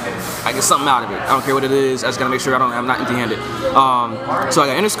that I get something out of it. I don't care what it is. I just gotta make sure I'm not empty-handed. So I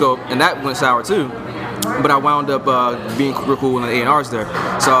got Interscope, and that went sour too. But I wound up being real cool with the A&Rs there.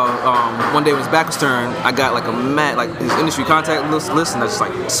 So one day when his back was turned, I got like his industry contact list, and I just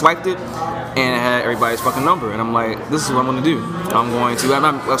like swiped it, and it had everybody's fucking number. And I'm like, this is what I'm gonna do.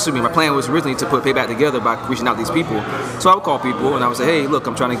 My plan was originally to put Payback together by reaching out to these people. So I would call people and I would say, hey, look,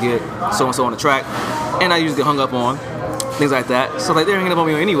 I'm trying to get so-and-so on the track. And I usually get hung up on, things like that. So like they're hanging up on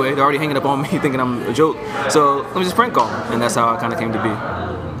me anyway. They're already hanging up on me thinking I'm a joke. So let me just prank call them. And that's how it kind of came to be.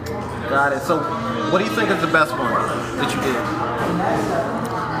 Got it. So what do you think is the best one that you did?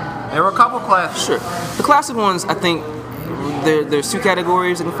 There were a couple classics. Sure. The classic ones, I think, there's two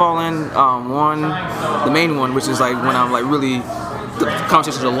categories that can fall in. One, the main one, which is like when I'm like really, the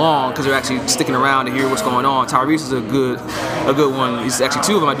conversations are long because they're actually sticking around to hear what's going on. Tyrese is a good one. He's actually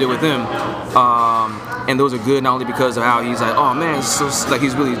two of them I did with him. And those are good not only because of how he's like, oh man, it's so, like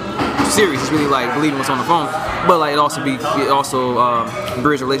he's really serious. He's really like believing what's on the phone, but like it also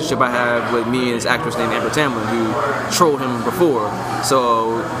bridged a relationship I have with me and this actress named Amber Tamlin who trolled him before.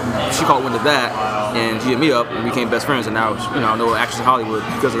 So she caught wind of that and she hit me up and we became best friends. And now I know actors in Hollywood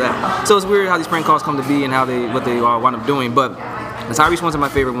because of that. So it's weird how these prank calls come to be and what they wind up doing. But The Tyrese one's are my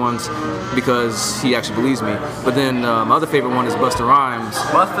favorite ones because he actually believes me. But then my other favorite one is Busta Rhymes.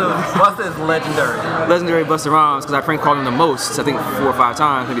 Busta is legendary. Legendary Busta Rhymes, because I prank called him the most, I think 4 or 5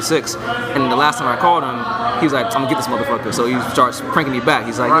 times, maybe 6. And the last time I called him, he was like, I'm gonna get this motherfucker. So he starts pranking me back.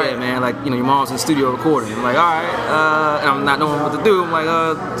 He's like, yeah, man, like, you know, your mom's in the studio recording. I'm like, all right, and I'm not knowing what to do. I'm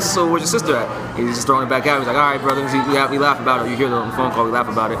like, so where's your sister at? He's just throwing it back out. He's like, all right, brother, we laugh about it. You hear it on the phone call, we laugh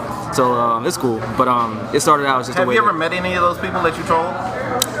about it. So it's cool. But it started out as just a way. Have you ever met any of those people that you trolled?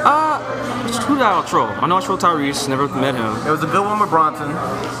 Who did I troll? I know I trolled Tyrese, never met him. There was a good one with Bronson.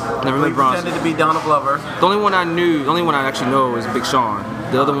 Never met Bronson. Pretended to be Donald Glover. The only one I actually know is Big Sean.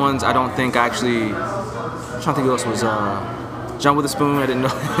 The other ones I don't think I actually. I'm trying to think who else was John Witherspoon. I didn't know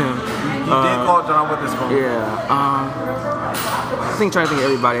him. You did call John Witherspoon. Yeah. Trying to think of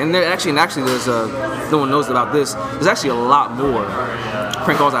everybody. And actually there's no one knows about this. There's actually a lot more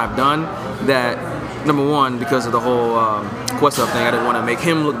prank calls I've done that. Number one, because of the whole Questlove thing, I didn't want to make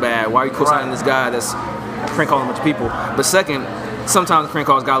him look bad. Why are you co-signing this guy that's prank calling a bunch of people? But second, sometimes the prank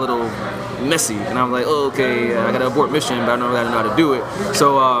calls got a little messy, and I'm like, oh, okay, I got to abort mission, but I don't really know how to do it.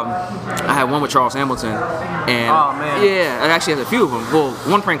 So I had one with Charles Hamilton, and yeah, I actually had a few of them. Well,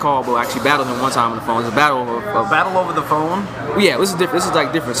 one prank call, but I actually battled him one time on the phone. It was a battle of battle over the phone. Yeah, this is different. This is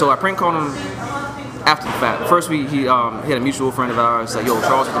like different. So I prank called him after the fact. First, he had a mutual friend of ours, like, yo,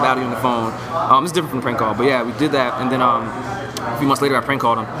 Charles had to battle you on the phone. It's different from the prank call, but yeah, we did that, and then a few months later, I prank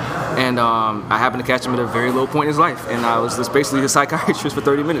called him, and I happened to catch him at a very low point in his life, and I was just basically his psychiatrist for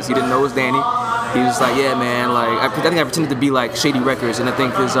 30 minutes. He didn't know it was Danny. He was like, yeah, man, like, I think I pretended to be like Shady Records, and I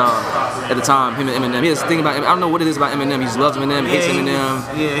think because at the time, him and Eminem, he has a thing about, I don't know what it is about Eminem. He just loves Eminem, hates Eminem.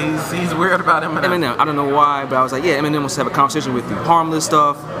 Yeah, he's weird about Eminem. I don't know why, but I was like, yeah, Eminem wants to have a conversation with you. Harmless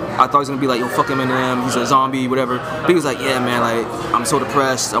stuff. I thought he was gonna be like, yo, fuck Eminem, he's a zombie, whatever. But he was like, yeah, man, like, I'm so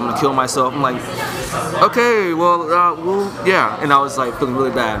depressed, I'm gonna kill myself. I'm like, okay, well, yeah. And I was like feeling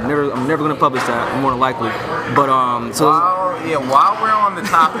really bad. I'm never gonna publish that, more than likely. But while we're on the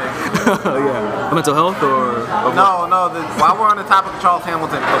topic, yeah, mental health or no, while we're on the topic of Charles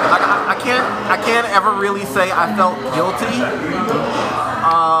Hamilton, like, I can't ever really say I felt guilty.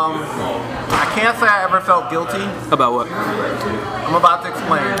 I can't say I ever felt guilty. About what? I'm about to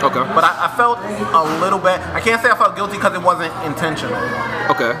explain. Okay. But I felt a little bit. I can't say I felt guilty because it wasn't intentional.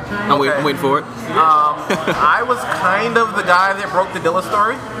 Okay. I'm waiting for it. I was kind of the guy that broke the Dilla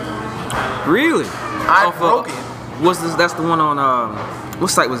story. Really? I broke it. That's the one on what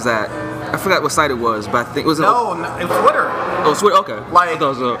site was that? I forgot what site it was, but I think it was. No, it was Twitter. Oh, Twitter. Okay.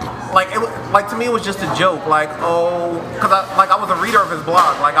 Like, to me, it was just a joke. Like, because I was a reader of his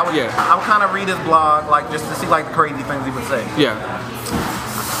blog. Like, I would kind of read his blog, like, just to see like the crazy things he would say. Yeah.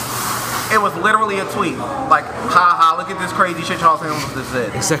 It was literally a tweet. Like, ha, look at this crazy shit Charles Hamilton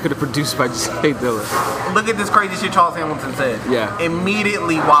said. Executive produced by Jay Dilla. Look at this crazy shit Charles Hamilton said. Yeah.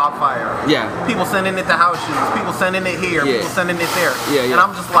 Immediately wildfire. Yeah. People sending it to house shoes. People sending it here. Yeah. People sending it there. Yeah. And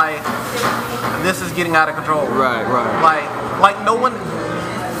I'm just like, this is getting out of control. Right. Like no one.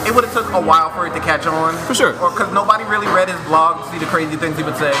 It would have took a while for it to catch on. For sure. Or because nobody really read his blog to see the crazy things he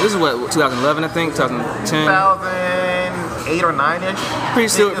would say. This is what, 2011, I think? 2010? 2008 or 9-ish.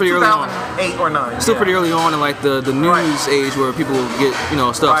 Pretty early on. 2008 or 9. Still pretty early on in like the news age where people get,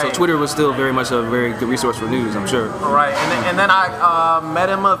 stuff. Right. So Twitter was still very much a very good resource for news, I'm sure. Right. And then I met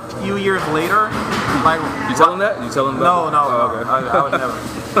him a few years later. Like, you tell him that? You tell him that? No. Oh, okay. I would never.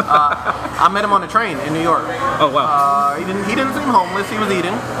 I met him on the train in New York. Oh wow. He didn't seem homeless. He was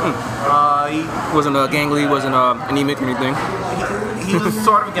eating. He wasn't gangly. Wasn't anemic or anything. He was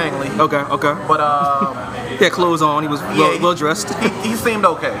sort of gangly. Okay. But he had clothes on. He was well dressed. He seemed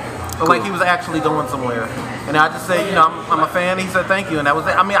okay. Cool. Like he was actually going somewhere. And I just said, I'm a fan. He said thank you, and that was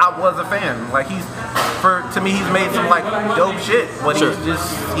it. I mean, I was a fan. Like to me, he's made some like dope shit, but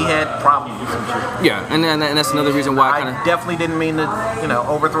he had problems with some shit. Yeah, and that's another reason why I definitely didn't mean to,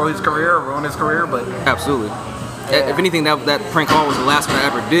 overthrow his career or ruin his career, but absolutely. Yeah. If anything, that prank call was the last one I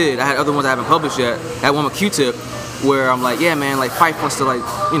ever did. I had other ones I haven't published yet. I had one with Q-Tip, where I'm like, yeah, man, like Fife wants to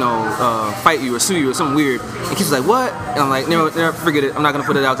fight you or sue you or something weird. And Q-Tip's like, what? And I'm like, never forget it. I'm not gonna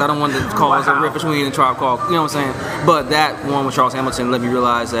put it out because I don't want to cause a rift between the Tribe Called. You know what I'm saying? But that one with Charles Hamilton let me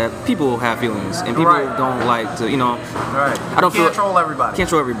realize that people have feelings and people don't like to, Right. Can't troll everybody. Can't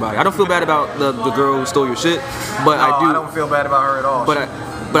troll everybody. I don't feel bad about the girl who stole your shit, but I don't feel bad about her at all. But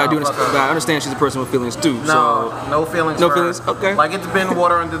I understand she's a person with feelings too. No feelings. No feelings. Okay. Like it's been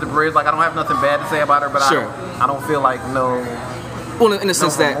water under the bridge. Like I don't have nothing bad to say about her, but I don't feel like no. Well, in the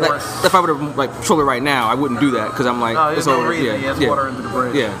sense that if I were to troll her right now, I wouldn't do that because I'm like, it's no reason. It's water under the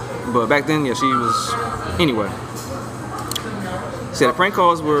bridge. Yeah, but back then, she was. Anyway, so the prank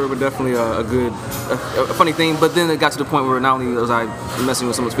calls were definitely a a funny thing. But then it got to the point where not only was I messing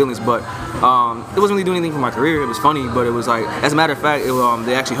with someone's feelings, but it wasn't really doing anything for my career. It was funny, but it was like, as a matter of fact,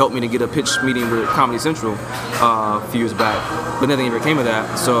 they actually helped me to get a pitch meeting with Comedy Central a few years back. But nothing ever came of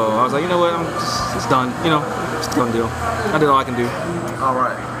that. So I was like, you know what, it's done. You know, it's a done deal. I did all I can do. All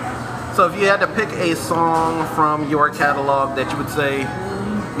right. So if you had to pick a song from your catalog that you would say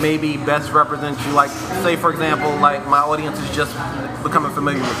maybe best represents you, like say for example, like my audience is just becoming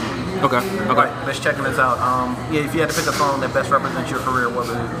familiar with you. Okay. Right, let's checking this out. Yeah, if you had to pick a song that best represents your career, what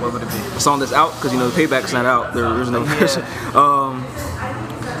would it be? A song that's out, because you know the Payback's not out. There is no version.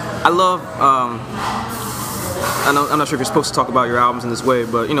 I love. I'm not sure if you're supposed to talk about your albums in this way,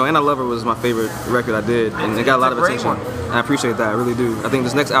 but you know, And I Love Her was my favorite record I did, and it got a lot of attention. And I appreciate that, I really do. I think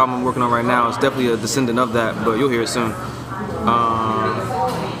this next album I'm working on right now is definitely a descendant of that, but you'll hear it soon.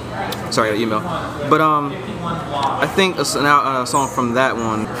 Sorry, I got an email. But I think a song from that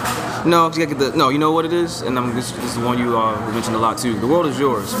one. No, you gotta get you know what it is, and this is the one you mentioned a lot too. The World Is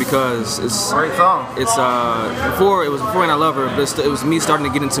Yours, because it's great song. It's before And I Love Her, but it was me starting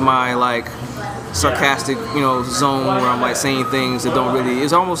to get into my like sarcastic, you know, zone where I'm like saying things that don't really.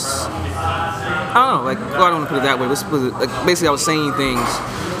 It's almost, I don't know, like, well, I don't want to put it that way. Let's put it like, basically I was saying things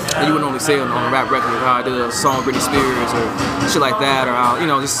that you wouldn't normally say on a rap record. How I did a song with Britney Spears or shit like that, or how, you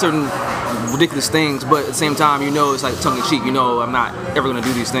know, just certain ridiculous things. But at the same time, you know, it's like tongue in cheek. You know, I'm not ever gonna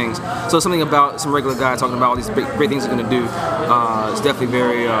do these things. So something about some regular guy talking about all these great things he's gonna do. It's definitely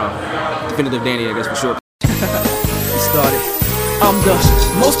very definitive Danny, I guess, for sure. Started. I'm the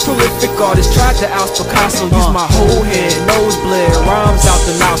most prolific artist, tried to oust Picasso, use my whole head, nose bled, rhymes out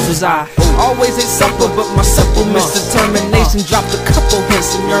the nostrils. I always ate supper, but my supplements, determination, dropped a couple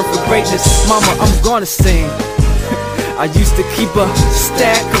hints and yearn for greatness. Mama, I'm gonna sing. I used to keep a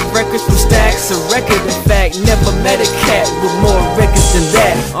stack of records from stacks of record. In fact, never met a cat with more records than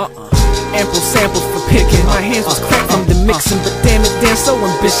that. Ample samples for picking. My hands was cracked from the mixing, but damn it, Dan so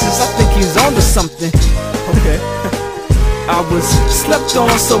ambitious. I think he's onto something. Okay. I was slept on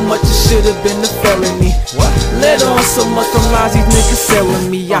so much it should have been a felony. Led on so much from lies these niggas selling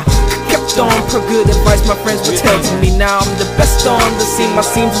me. I kept on per good advice my friends would tell to me. Now I'm the best on the scene. My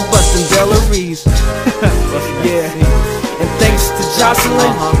seams was busting Delarice. Yeah. And thanks to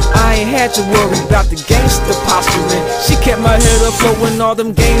Jocelyn, I ain't had to worry about the gangster posturing. She kept my head afloat when all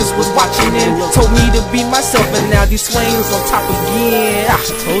them games was watching in. Told me to be myself, and now these swings on top again. I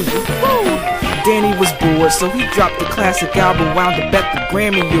told you. Danny was bored, so he dropped the classic album, wound up at the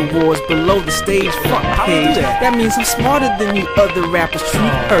Grammy Awards below the stage front page. That means I'm smarter than you other rappers. Truth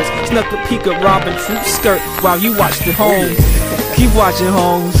hurts. Snuck a peek at Robin Truth's skirt while you watched it home. Keep watching,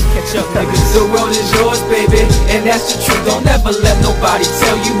 Holmes. Catch up, niggas. The world is yours, baby, and that's the truth. Don't ever let nobody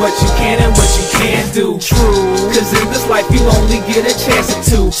tell you what you can and what you can't do. True. Cause in this life you only get a chance or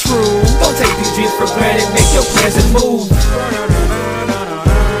two. True. Don't take these dreams for granted. Make your plans and move.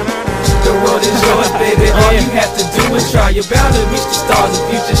 The world is yours, baby. All you have to do is try. You're bound to reach the stars if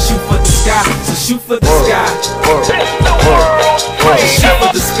you just shoot for the sky. So shoot for the sky. Shoot for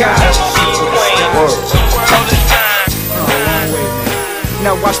the sky.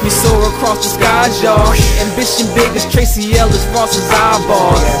 Now watch me soar across the skies, y'all. Ambition big as Tracy Ellis, Ross's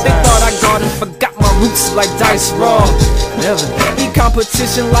eyeballs. They thought I got and forgot my roots like Dice Raw. Eat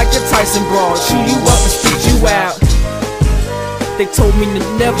competition like a Tyson brawl. Chew you up and spit you out. They told me to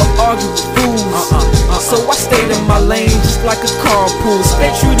never argue with fools, so I stayed in my lane just like a carpool. Stay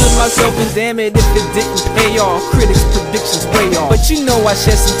true to myself and damn it if it didn't pay off. Critics' predictions way off, but you know I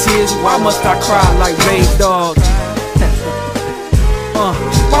shed some tears. Why must I cry like Ray Dog?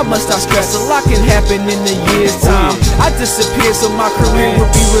 Why must I stress? A lot can happen in a year's time. I disappeared so my career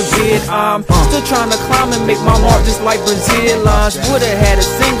would be revered. I'm still trying to climb and make my mark just like Brazil lines. Would've had a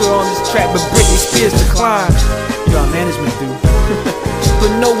singer on this track, but Britney Spears declined. You got management, dude.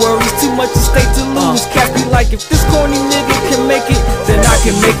 But no worries, too much at stake to lose. Cats be like, if this corny nigga can make it, then I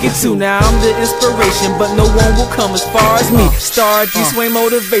can make it too. Now I'm the inspiration, but no one will come as far as me. Star G-Sway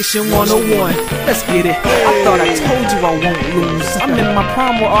Motivation 101. Let's get it. I thought I told you I won't lose. I'm in my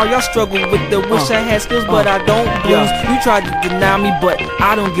prime where all y'all struggle with the wish I had skills, but I don't blues. You tried to deny me, but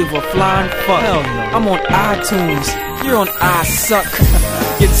I don't give a flying fuck. I'm on iTunes, you're on I Suck.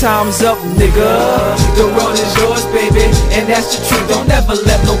 Your time's up, nigga. The road is yours, baby, and that's the truth. Don't ever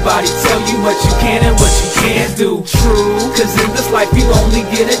let nobody tell you what you can and what you can't do. True. Cause in this life you only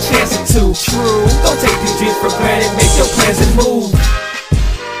get a chance or two. True. Don't take these dreams for granted. Make your plans and move.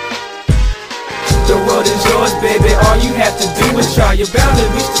 The road is yours, baby. All you have to do is try. You're bound to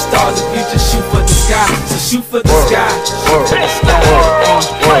reach the stars if you just shoot for the sky. So shoot for the sky.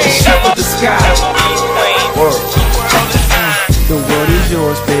 Shoot for the sky. The world is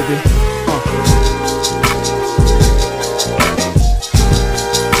yours, baby.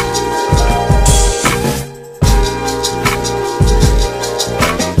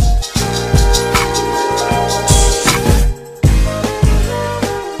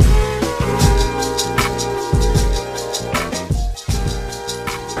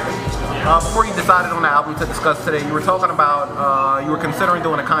 before you decided on the album to discuss today, you were talking about you were considering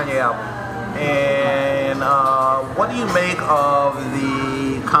doing a Kanye album. And what do you make of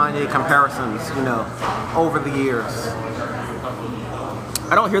the Kanye comparisons, you know, over the years?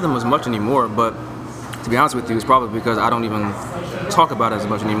 I don't hear them as much anymore, but to be honest with you, it's probably because I don't even talk about it as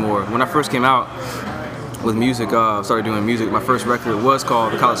much anymore. When I first came out with music, started doing music, my first record was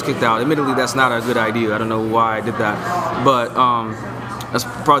called The College Kicked Out. Admittedly, that's not a good idea. I don't know why I did that, but that's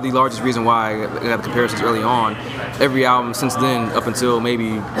probably the largest reason why I got the comparisons early on. Every album since then, up until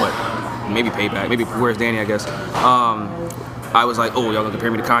maybe Payback, maybe Where's Danny, I guess. I was like, oh, y'all gonna compare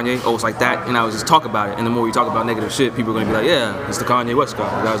me to Kanye? Oh, it's like that, and I would just talk about it. And the more you talk about negative shit, people are gonna be like, yeah, it's the Kanye West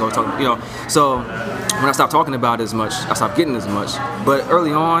guy. You guys always talking, you know. So when I stopped talking about it as much, I stopped getting as much. But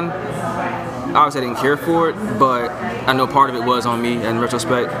early on, obviously I didn't care for it, but I know part of it was on me. In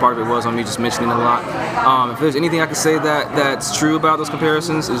retrospect, part of it was on me just mentioning it a lot. If there's anything I can say that's true about those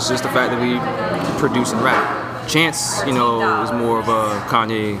comparisons, it's just the fact that we produce and rap. Chance, you know, is more of a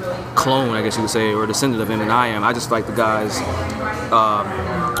Kanye clone, I guess you would say, or descendant of him than I am. I just like the guys.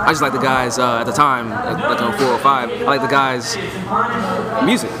 At the time, like on 405. I like the guy's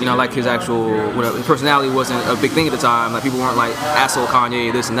music. You know, like his actual his personality wasn't a big thing at the time. Like people weren't like asshole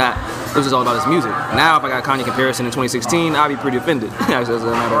Kanye, this and that. It was just all about his music. Now, if I got a Kanye comparison in 2016, I'd be pretty offended, as a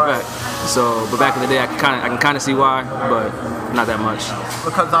matter of fact. So, but back in the day, I can kind of see why, but not that much.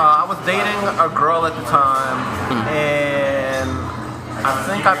 Because I was dating a girl at the time, and I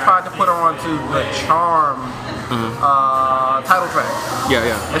think I tried to put her onto the Charm title track. Yeah.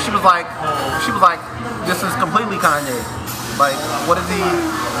 And she was like, this is completely Kanye. Like, what is he?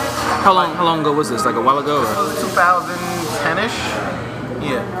 How long ago was this? Like a while ago? Or? 2010-ish.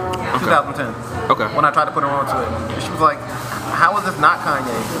 Yeah. Okay. 2010. Okay. When I tried to put her onto it, and she was like, "How is this not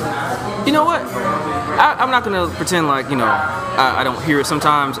Kanye?" You know what? I'm not gonna pretend like I don't hear it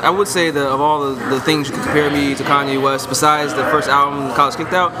sometimes. I would say that of all the things you can compare me to Kanye West, besides the first album, The College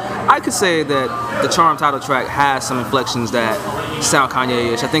Kicked Out, I could say that the Charm title track has some inflections that sound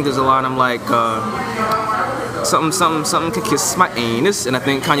Kanye-ish. I think there's a line I'm like something can kiss my anus, and I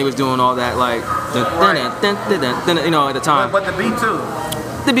think Kanye was doing all that like at the time. But the beat too.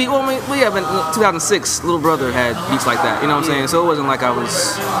 The beat, well, but 2006, Little Brother had beats like that. You know what I'm saying? So it wasn't like I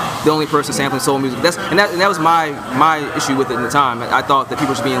was the only person sampling soul music. That was my issue with it at the time. I thought that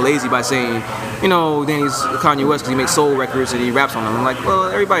people were being lazy by saying, Danny's Kanye West because he makes soul records and he raps on them. I'm like, well,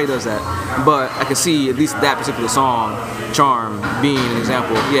 everybody does that. But I can see at least that particular song, Charm, being an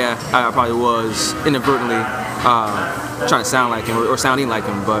example. Yeah, I probably was inadvertently trying to sound like him or sounding like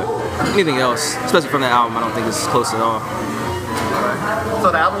him. But anything else, especially from that album, I don't think it's close at all. So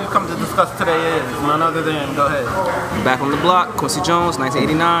the album you've come to discuss today is none other than, go ahead. Back on the Block, Quincy Jones,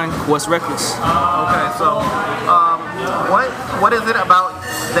 1989, Quest Records. Okay, so what is it about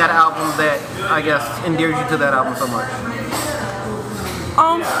that album that I guess endears you to that album so much?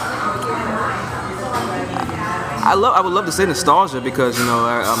 I would love to say nostalgia because I'm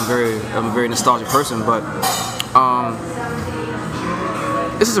a very nostalgic person, but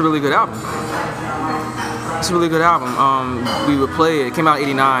this is a really good album. It's a really good album. We would play it. It came out in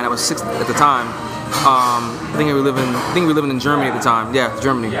 '89. I was 6 at the time. I think we were living in Germany at the time. Yeah,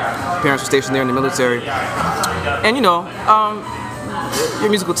 Germany. Parents were stationed there in the military. And your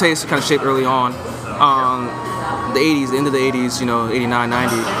musical taste kind of shaped early on. The '80s, the end of the '80s, 89,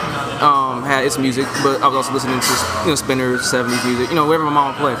 90, had its music, but I was also listening to Spinners, '70s music, whatever my mom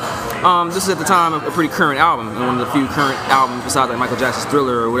would play. This is at the time a pretty current album, and one of the few current albums besides like Michael Jackson's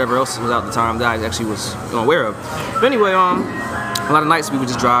Thriller or whatever else was out at the time that I actually was aware of. But anyway, a lot of nights we would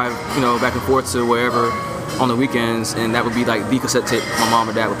just drive, back and forth to wherever on the weekends, and that would be like the cassette tape my mom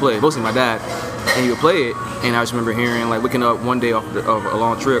or dad would play, mostly my dad, and he would play it, and I just remember hearing, like, waking up one day of a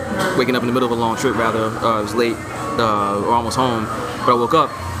long trip, waking up in the middle of a long trip rather, it was late, or almost home, but I woke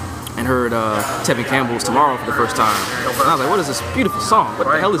up and heard Tevin Campbell's Tomorrow for the first time. And I was like, what is this beautiful song? What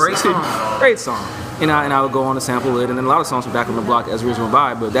the hell is this? Great song. And I would go on to sample it, and then a lot of songs from Back on the Block as the years went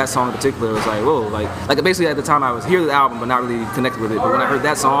by, but that song in particular was like, whoa, like basically at the time I was hearing the album but not really connected with it, but when I heard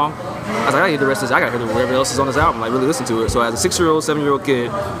that song, I was like, I hear the rest of this, I gotta hear whatever else is on this album, like really listen to it. So as a 6-year-old, 7-year-old kid,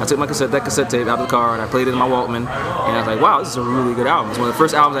 I took that cassette tape out of the car and I played it in my Walkman, and I was like, wow, this is a really good album. It's one of the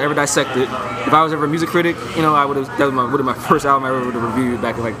first albums I ever dissected. If I was ever a music critic, that was my first album I ever would have reviewed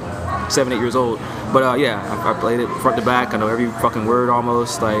back in like 7, 8 years old. But I played it front to back. I know every fucking word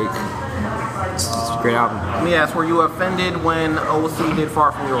almost. Like, it's a great album. Let me ask, were you offended when OC did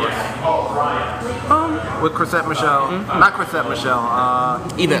Far From Yours? With Chrisette Michele. Mm-hmm. Not Chrisette Michele.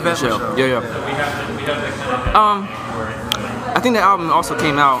 Yvette Michele. Yeah. I think the album also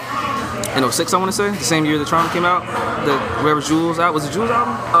came out in 06, I want to say, the same year the Charm came out. The whatever Jules out was the Jules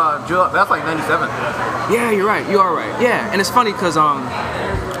album. That's like 97. Yeah, you're right. You are right. Yeah, and it's funny because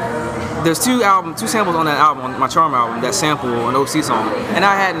there's two samples on that album, on my Charm album, that sample an OC song, and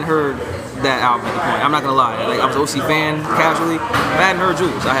I hadn't heard that album at the point. I'm not gonna lie. Like I was an OC fan casually. I hadn't heard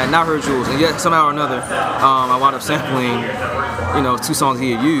Jules. I had not heard Jules, and yet somehow or another, I wound up sampling, two songs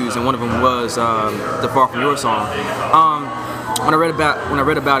he had used, and one of them was the Far From Your song. When I read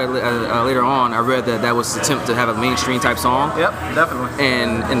about it later on, I read that was an attempt to have a mainstream type song. Yep, definitely.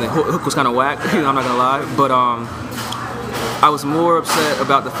 And the hook was kind of whack. I'm not gonna lie, but I was more upset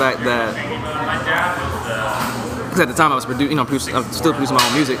about the fact that, because at the time I was still producing my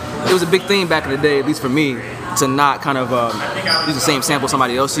own music. It was a big thing back in the day, at least for me, to not kind of use the same sample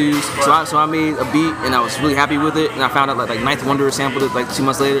somebody else used. So I made a beat and I was really happy with it. And I found out like Ninth Wonder sampled it like 2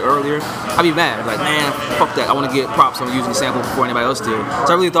 months earlier. I'd be mad, like man, fuck that. I want to get props on using the sample before anybody else did.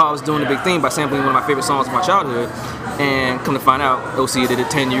 So I really thought I was doing a big thing by sampling one of my favorite songs from my childhood. And come to find out, OC did it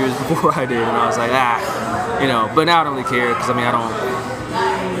 10 years before I did, and I was like, But now I don't really care because I don't.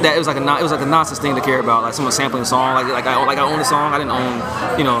 That it was like a nonsense thing to care about, like someone sampling a song, like I own the song. I didn't own,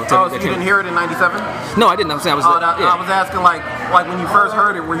 so you didn't hear it in '97? No, I didn't. I'm saying I was asking like when you first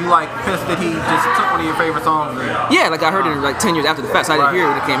heard it, were you like pissed that he just took one of your favorite songs? Yeah, like I heard it like 10 years after the fact, so I didn't hear it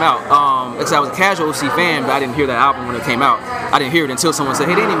when it came out. Because I was a casual OC fan, but I didn't hear that album when it came out. I didn't hear it until someone said,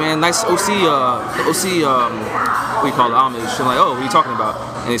 "Hey, Danny, man, nice OC, what do you call it, homage?" I'm like, "Oh, what are you talking about?"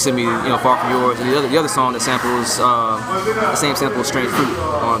 And they sent me, "Far From Yours," and the other song that samples the same sample, "Strange Fruit"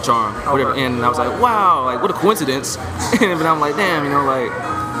 on Charm, whatever. And I was like, "Wow, like what a coincidence!" But I'm like, "Damn,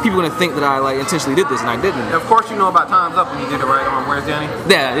 people gonna think that I like intentionally did this, and I didn't." Of course, you know about Time's Up when you did it right on Where's Danny?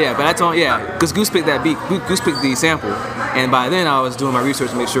 Yeah, but I told because Goose picked that beat, Goose picked the sample, and by then I was doing my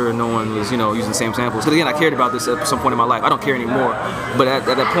research to make sure no one was using the same samples. Because again, I cared about this at some point in my life. I don't care anymore, but at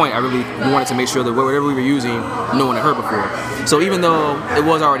that point, I really wanted to make sure that whatever we were using, no one had heard before. So even though it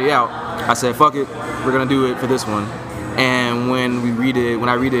was already out, I said, "Fuck it, we're gonna do it for this one." And when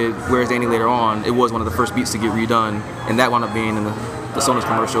I redid Where's Danny later on, it was one of the first beats to get redone, and that wound up being in the Sonos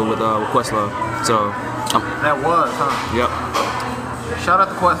commercial with Questlove. So that was, huh? Yep. Shout out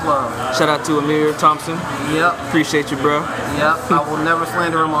to Questlove. Shout out to Amir Thompson. Yep. Appreciate you, bro. Yep. I will never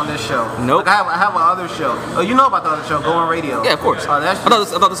slander him on this show. Nope. Like I have another show. Oh, you know about the other show, Go On Radio? Yeah, of course. I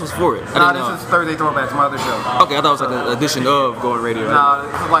thought this was for it. No, this is Thursday Throwbacks, my other show. Okay, I thought it was like an edition of Go On Radio. No,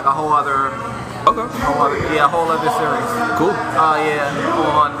 this is like a whole other. Okay. A whole other series. Cool.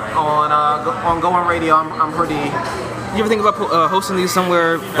 On Go On Radio, I'm pretty. You ever think about hosting these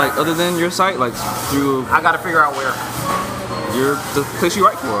somewhere like other than your site, like through? I gotta figure out where. The place you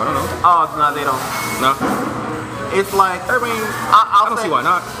write for. I don't know. Oh no, they don't. No. It's like I don't see why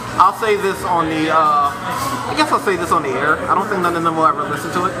not. I'll say this on the. I guess I'll say this on the air. I don't think none of them will ever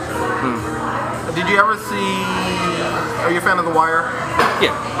listen to it. Did you ever see? Are you a fan of The Wire?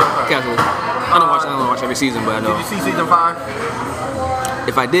 Yeah, casually. I don't watch every season, but I know. Did you see season 5?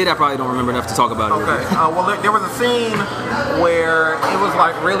 If I did, I probably don't remember enough to talk about it. Okay. Well, there was a scene where it was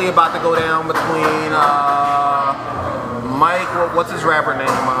like really about to go down between Mike. What's his rapper name?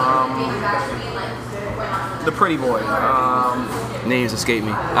 The Pretty Boy. Names escape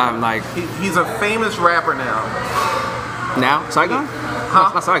me. I'm like. He's a famous rapper now. Now? Saigon?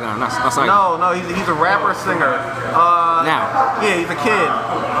 Huh? Not Saigon. Not Saigon. No. He's a rapper singer. Now? Yeah, he's a kid.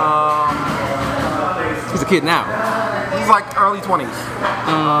 He's a kid now. He's like early 20s.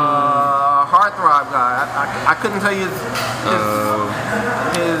 Heartthrob guy. I couldn't tell you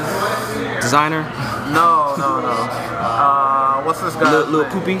his designer. No. What's this guy? Lil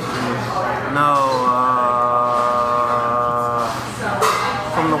Poopy. No.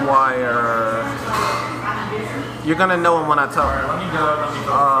 From The Wire. You're gonna know him when I tell him.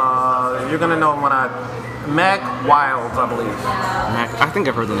 You're gonna know him when Mac Wilds, I believe. I think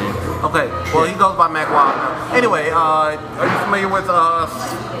I've heard the name. Okay, well he goes by Mac Wild now. Anyway, are you familiar with the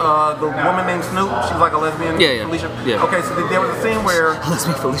woman named Snoop? She's like a lesbian. Yeah. Felicia. Yeah. Okay, so there was a scene where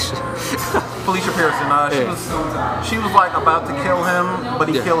Lesbian Felicia. Felicia Pearson. She was like about to kill him, but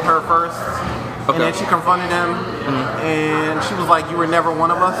he killed her first. Okay. And then she confronted him, and she was like, "You were never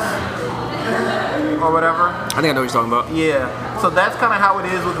one of us." Or whatever. I think I know what you're talking about. Yeah. So that's kind of how it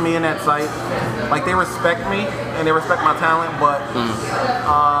is with me and that site. Like they respect me and they respect my talent, but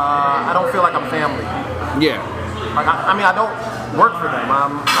I don't feel like I'm family. Yeah. Like I mean I don't work for them.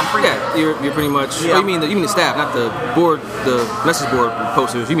 I'm free. Yeah, you're pretty much. Yeah. Oh, you mean the staff, not the board, the message board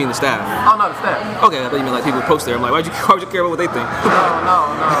posters. You mean the staff? Oh no, the staff. Okay, I thought you mean like people post there. I'm like, why would you care about what they think? No.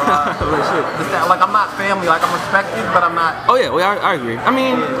 Like, shit. The staff, like I'm not family. Like I'm respected, but I'm not. Oh yeah, well I agree. I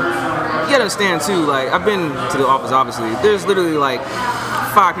mean, you gotta understand too. Like I've been to the office. Obviously, there's literally like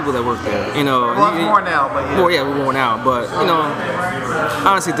 5 people that work there. You know, Well, it's more now, but yeah. More, yeah, we're more now. But you know, I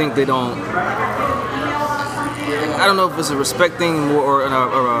honestly think they don't. I don't know if it's a respect thing or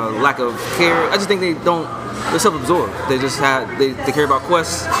a lack of care. I just think they don't. They're self-absorbed. They just they care about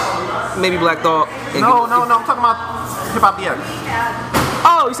Quest, maybe Black Thought. No, I'm talking about Hip Hop DX.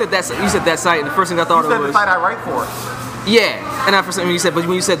 Oh, you said that site, and the first thing I thought You said of the was site I write for. yeah. And I for some reason when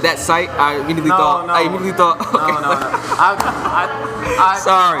you said that site, I immediately thought. No. I immediately thought. Okay. No.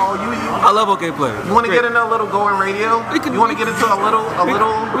 Sorry. Oh, I love OK Player. You want to get into a little going radio? You want to get into a little?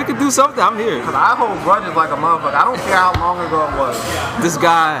 We could do something. I'm here. Cause I hold grudges like a motherfucker. I don't care how long ago it was. This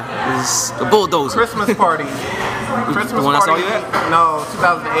guy is a bulldozer. Christmas party. Christmas The one I saw party. you at? No,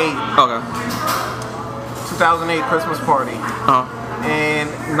 2008. Okay. 2008 Christmas party. And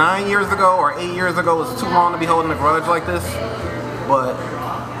 9 years ago or 8 years ago was too long to be holding a grudge like this. But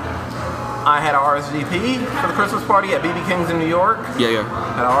I had an RSVP for the Christmas party at BB King's in New York. Yeah.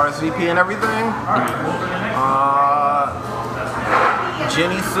 Had an RSVP and everything.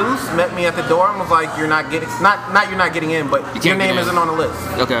 Jenny Seuss met me at the door and was like, "You're not getting you're not getting in, but your name isn't on the list."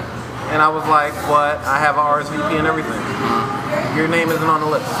 Okay. And I was like, "What? I have an RSVP and everything. Your name isn't on the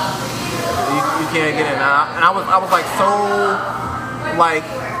list. You can't get in." And I was like so like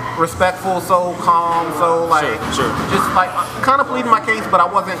respectful, so calm, so like Sure. just like kind of pleading my case, but I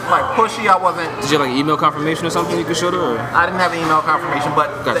wasn't like pushy. I wasn't. Did you have like email confirmation or something you could show her? Or? I didn't have an email confirmation,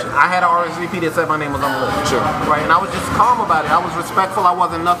 but Gotcha. I had an RSVP that said my name was on the list. Sure. Right, and I was just calm about it. I was respectful. I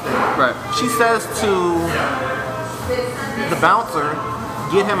wasn't nothing. Right. She says to the bouncer,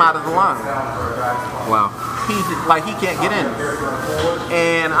 "Get him out of the line. Wow. He's like he can't get in."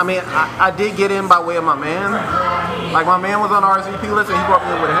 And I mean, I did get in by way of my man. Like my man was on the RSVP list, and he brought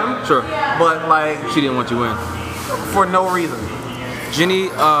me in with him. Sure. But like She didn't want you in. for no reason. Jenny,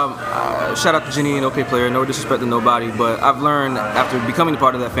 shout out to Jenny and OK Player. No disrespect to nobody, but I've learned after becoming a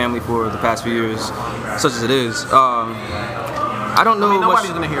part of that family for the past few years, such as it is. I don't know. I mean, nobody's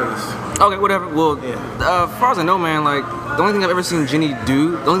much. gonna hear this. Okay, whatever. Well, Yeah. as far as I know, man, like the only thing I've ever seen Jenny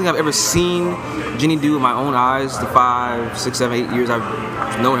do, the only thing I've ever seen Jenny do with my own eyes, the 5, 6, 7, 8 years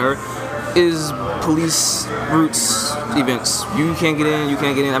I've known her, is police roots events. You can't get in. You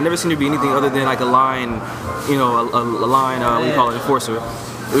can't get in. I've never seen her be anything other than like a line, you know, a line. What do you call it? Enforcer.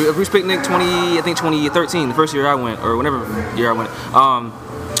 A Roots Picnic 2013, the first year I went, or whenever year I went.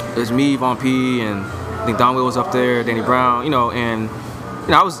 It was me, Von P, and I think Don Will was up there, Danny Brown, you know, and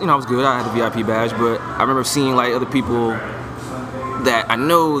I was good. I had the VIP badge, but I remember seeing like other people that I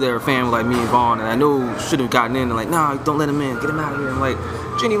know they're a fan like me and Vaughn, and I know should have gotten in, and like, nah, don't let him in, get him out of here. I'm like,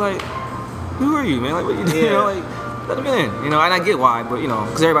 Jenny, like, who are you, man? Like, what you, you know, like, let him in, you know. And I get why, but you know,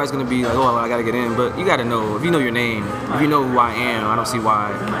 because everybody's gonna be like, oh, I gotta get in, but you gotta know if you know your name, if you know who I am. I don't see why.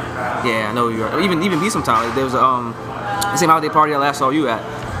 Yeah, I know you are. Even me sometimes. Like, there was the same holiday party I last saw you at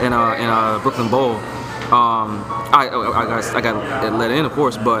in Brooklyn Bowl. I got let in, of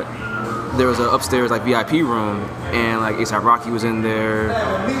course, but there was an upstairs like VIP room, and like A$AP Rocky was in there,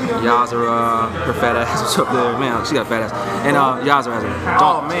 Yazara, her fat ass was up there. Man, she got a fat ass, and Yazara has a donk.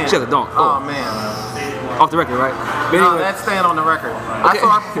 Oh man. She has a donk. Oh man. Off the record, right? But No, anyway, that's staying on the record. I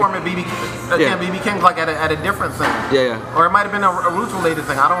saw her perform at BB King's like at a different thing. Yeah. Or it might have been a Roots related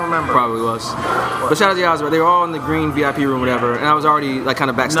thing. I don't remember. Probably was. But shout out to Yazara. They were all in the green VIP room, whatever, and I was already like kind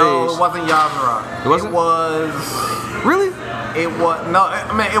of backstage. No, it wasn't Yazara. It wasn't? It was. Really? It was no. I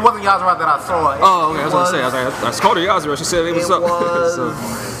mean, it wasn't Yazara that I saw. Oh, okay. I was gonna say. I was like, I called her Yazara. She said, "Hey, what's It up?" was.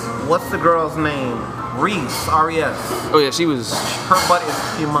 So- What's the girl's name? Reese. R-E-S. oh yeah, she was. Her butt is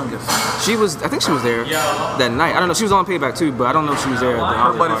humongous. She was. I think she was there that night. I don't know. She was on Payback too, but I don't know if she was there. At the Her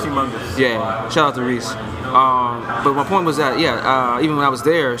holiday butt is party. humongous. Yeah. Shout out to Reese. But my point was that even when I was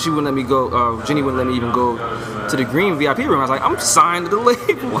there, she wouldn't let me go. Jenny wouldn't let me even go to the green VIP room. I was like, I'm signed to the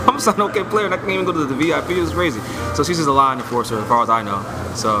label. I'm signed to OK Player, and I can't even go to the VIP. It was crazy. So she's just a line enforcer, as far as I know.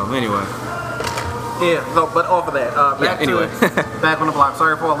 So anyway. Yeah. So, but off of that, back anyway. to back on the block.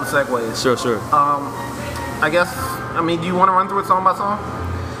 Sorry for all the segues. Sure. I guess. I mean, do you want to run through it song by song?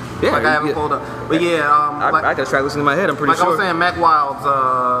 Yeah. Like I haven't pulled up. But yeah. I got a track listing in my head. I'm pretty Like sure. I was saying, Mac Wild's,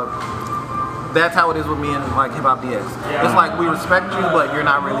 that's how it is with me and like Hip Hop DX. It's like we respect you, but you're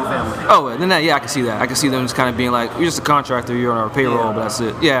not really family. Oh, then that, yeah, I can see that. I can see them just kind of being like, you're just a contractor, you're on our payroll, Yeah. but that's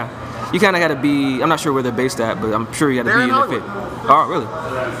it. Yeah. You kind of got to be, I'm not sure where they're based at, but I'm sure you got to They're be in in the fit. Oh,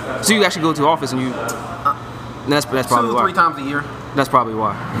 really? So you actually go to the office and you, that's probably 2-3 why. times a year. That's probably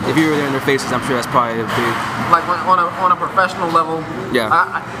why. If you were there in their faces, I'm sure that's probably a big, Like on a professional level. Yeah.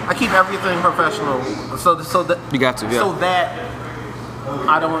 I keep everything professional. So that you got to, yeah. so that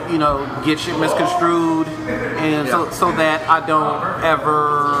I don't get shit misconstrued, and so that I don't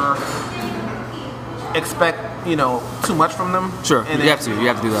ever expect you know, too much from them. Sure, And you have to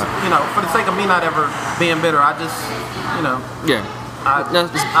do that. You know, for the sake of me not ever being bitter, I just, you know, Yeah.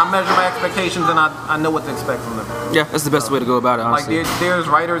 I measure my expectations and I know what to expect from them. Yeah, that's the best way to go about it, honestly. Like there's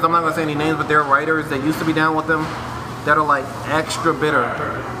writers, I'm not gonna say any names, but there are writers that used to be down with them that are like extra bitter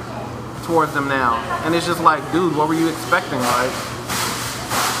towards them now. And it's just like, dude, what were you expecting? Like,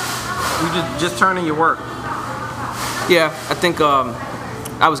 you just turn in your work. Yeah, I think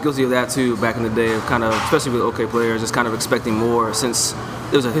I was guilty of that too back in the day, of kind of, especially with OK Players, just kind of expecting more since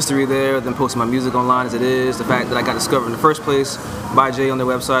there's a history there, then posting my music online as it is, the fact that I got discovered in the first place by Jay on their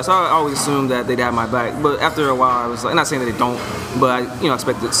website, so I always assumed that they'd have my back. But after a while, I was like, not saying that they don't, but I, you know,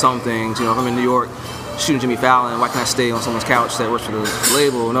 expected some things. You know, if I'm in New York shooting Jimmy Fallon, why can't I stay on someone's couch that works for the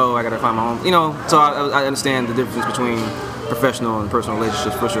label? No, I gotta find my own. You know, so I understand the difference between professional and personal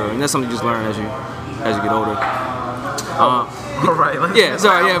relationships for sure, and that's something you just learn as you get older. Right. Yeah,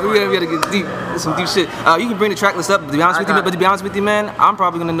 sorry, yeah, we gotta get deep, some deep shit. You can bring the track list up, but to be honest with you, man, I'm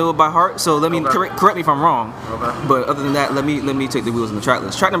probably gonna know it by heart. So let me correct me if I'm wrong. Okay. But other than that, let me take the wheels on the track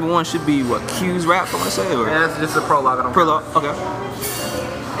list. Track number 1 should be what, Q's Rap, I want to say, or yeah, that's just a prologue. Prologue, okay.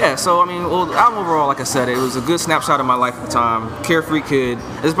 Yeah, so I mean, well, the album overall, like I said, it was a good snapshot of my life at the time. Carefree Kid.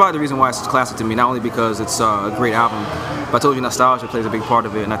 It's probably the reason why it's such a classic to me, not only because it's a great album, but I told you nostalgia plays a big part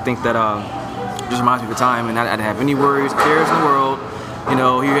of it, and I think that just reminds me of the time, and I didn't have any worries, cares in the world. You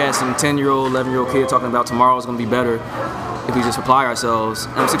know, here you had some 10-year-old, 11-year-old kid talking about tomorrow's gonna be better if we just apply ourselves.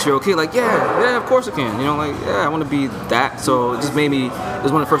 And I'm a 6-year-old kid, like, yeah, of course it can. You know, like, yeah, I want to be that. So it just made me. It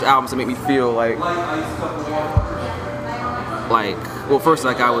was one of the first albums that made me feel like, well, first,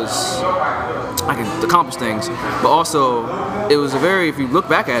 like I could accomplish things, but also it was a very, if you look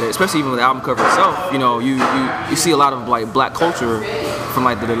back at it, especially even with the album cover itself, you know, you see a lot of like black culture from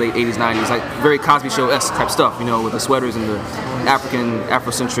like the late 80s, 90s, like very Cosby Show-esque type stuff, you know, with the sweaters and the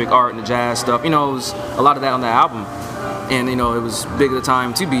Afrocentric art and the jazz stuff. You know, it was a lot of that on that album, and you know, it was big at the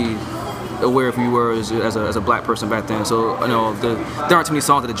time to be aware of who you were as a black person back then. So you know, there aren't too many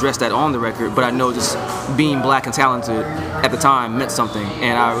songs that address that on the record, but I know just being black and talented at the time meant something,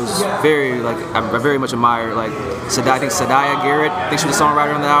 and I was very I very much admired like I think Sadia Garrett, I think she was the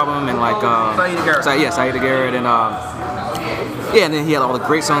songwriter on the album, and like Saida Garrett, and yeah, and then he had all the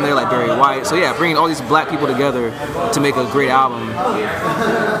greats on there like Barry White. So yeah, bringing all these black people together to make a great album,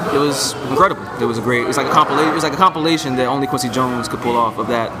 it was incredible. It was like a compilation. It was like a compilation that only Quincy Jones could pull off, of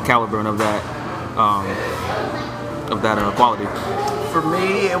that caliber and of that quality. For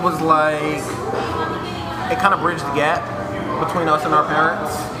me, it was like it kind of bridged the gap between us and our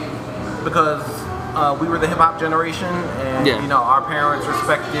parents, because we were the hip hop generation, and you know, our parents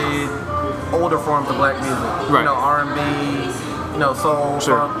respected older forms of black music. Right. You know, R&B, you know, soul,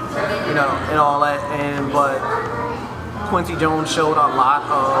 funk, you know, and all that. But Quincy Jones showed a lot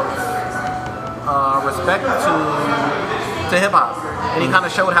of respect to hip hop, and he kind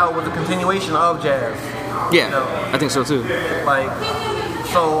of showed how it was a continuation of jazz. Yeah, you know? I think so too. Like,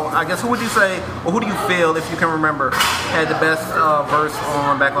 so I guess who would you say, or who do you feel, if you can remember, had the best verse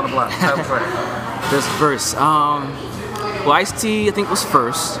on Back on the Block? Best verse. Well, Ice-T, I think, was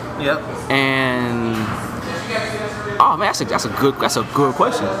first. Yep. And oh man, that's a good question.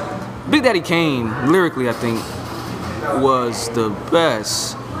 Big Daddy Kane, lyrically, I think, was the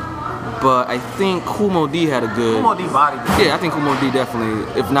best. But I think Kool Moe Dee had a good. Kool Moe Dee body. Yeah, I think Kool Moe Dee definitely,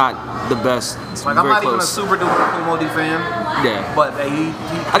 if not the best. Like, I'm not even a super duper Kool Moe Dee fan. Yeah. But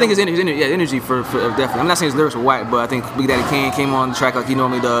I think his energy for definitely. I'm not saying his lyrics were whack, but I think Big Daddy Kane came on the track like he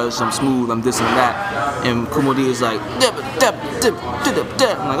normally does. I'm smooth, I'm this and that. And Kool Moe Dee is like, I'm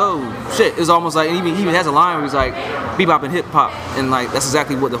like, oh shit. It's almost like, and he even has a line where he's like, bebop and hip hop, and like that's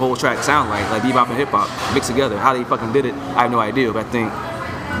exactly what the whole track sounds like bebop and hip hop mixed together. How they fucking did it, I have no idea, but I think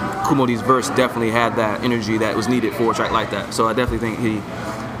Kool Moe Dee's verse definitely had that energy that was needed for a track like that. So I definitely think he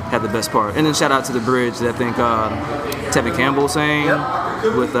had the best part. And then shout out to the bridge that I think Tevin Campbell sang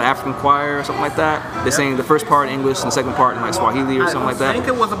with the African choir or something like that. They sang the first part in English and the second part in like Swahili or something like that. I think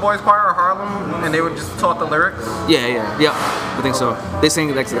it was a boys' choir or Harlem, and they were just taught the lyrics. Yeah, I think so. They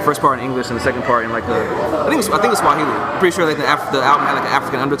sang like the first part in English and the second part in like I think it was Swahili. I'm pretty sure like the album had like an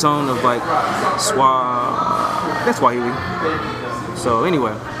African undertone of like Swahili. So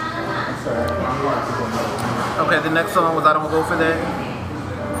anyway. Okay, the next song was I Don't Go For That.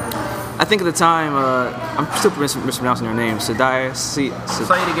 I think at the time, I'm still mispronouncing her name, Saida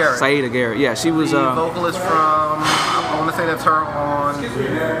Garrett. Saida Garrett, yeah, she was the vocalist from, I want to say that's her on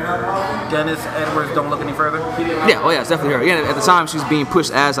Dennis Edwards' Don't Look Any Further. Yeah, it's definitely her. Yeah, at the time she was being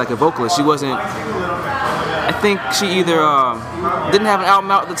pushed as like a vocalist. She wasn't, I think she either didn't have an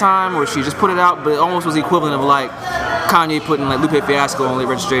album out at the time, or she just put it out, but it almost was the equivalent of like Kanye putting like Lupe Fiasco on late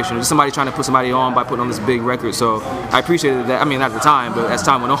registration, or just somebody trying to put somebody on by putting on this big record. So I appreciated that. I mean, not at the time, but as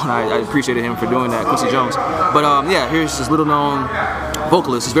time went on, I appreciated him for doing that, Quincy Jones. But yeah, here's this little known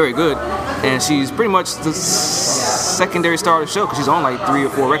vocalist who's very good, and she's pretty much the secondary star of the show because she's on like 3 or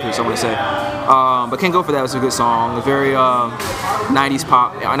 4 records, I want to say. But Can't Go For That was a good song, a very 90s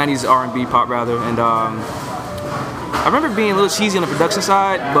pop, 90s R&B pop rather, and I remember being a little cheesy on the production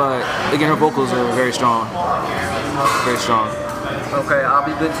side, but again, her vocals are very strong. Very strong. Okay, I'll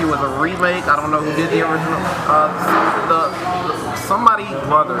Be Good to You was a remake. I don't know who did the original. Somebody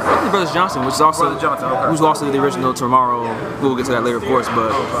brother. I think Brothers Johnson, which is also Brothers Johnson, okay. who's also the original Tomorrow. We'll get to that later, of course.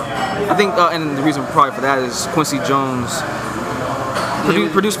 But I think, and the reason probably for that is Quincy Jones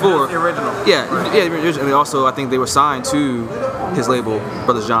produced for the original. Yeah, and they also I think they were signed to his label,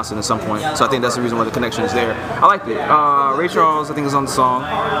 Brothers Johnson, at some point. So I think that's the reason why the connection is there. I liked it. Ray Charles, I think, is on the song.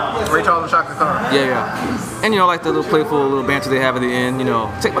 Ray Charles and Shaka Khan. Yeah. And like the little playful little banter they have at the end.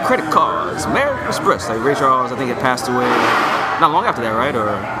 Take my credit cards, American Express. Like Ray Charles, I think, had passed away not long after that, right? Or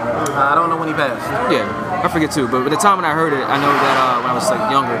I don't know when he passed. Yeah, I forget too. But at the time when I heard it, I know that when I was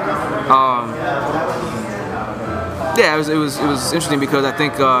like younger. Yeah, it was interesting because I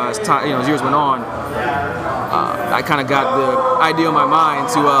think as time, as years went on, I kind of got the idea in my mind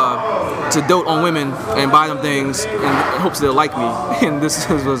to dote on women and buy them things in hopes they'll like me. And this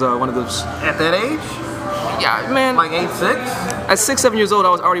was one of those. At that age? Yeah, man. Like 8, 6? At 6, 7 years old, I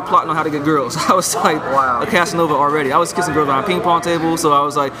was already plotting on how to get girls. I was like a Casanova already. I was kissing girls on a ping pong table, so I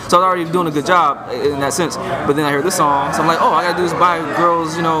was already doing a good job in that sense. But then I heard this song, so I'm like, all I gotta do is buy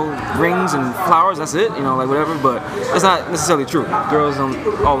girls, rings and flowers. That's it, like whatever. But it's not necessarily true. Girls don't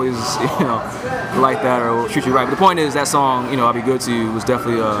always, like that or treat you right. But the point is, that song, I'll Be Good to You, was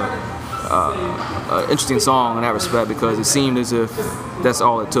definitely interesting song in that respect because it seemed as if that's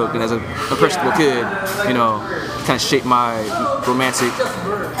all it took. And as a impressionable kid, kind of shaped my romantic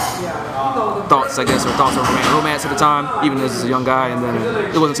thoughts, I guess, or thoughts of romance at the time, even as a young guy. And then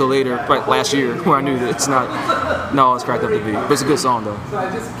it wasn't until later, like last year, where I knew that it's not all it's cracked up to be. But it's a good song, though.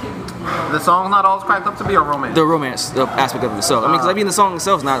 The song's not all it's cracked up to be, or romance? The romance aspect of it itself. Because the song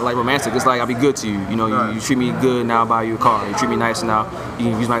itself is not like romantic. It's like, I'll be good to you. You treat me good, now I'll buy you a car. You treat me nice, now you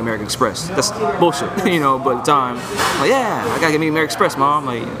can use my American Express. That's bullshit, But at the time, like, yeah, I gotta get me American Express, Mom.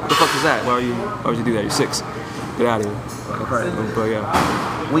 Like, what the fuck is that? Why would you do that? You're 6. Get out of here. But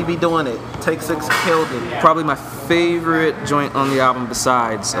yeah. We Be Doing It. Take 6 killed it. Probably my favorite joint on the album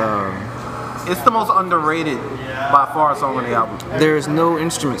besides. It's the most underrated by far song on the album. There's no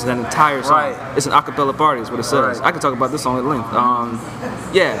instruments in that entire song. Right. It's an acapella party, is what it says. Right. I can talk about this song at length. Al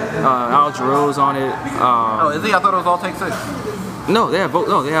Jarreau's on it. Is he? I thought it was all Take 6. No, they have Al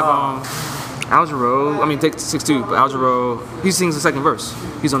Jarreau. Take 6 too, but Al Jarreau, he sings the second verse.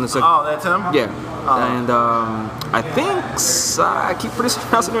 He's on the second. Oh, that's him? Yeah. And I think I keep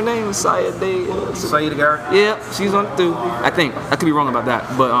pronouncing her name, Saida Garrett? Yeah, she's on it too. I think. I could be wrong about that.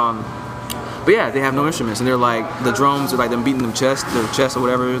 But yeah, they have no instruments, and they're like, the drums are like them beating their chest or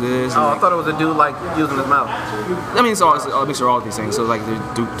whatever it is. I thought it was a dude like using his mouth. It's a mixture of all of these things. So like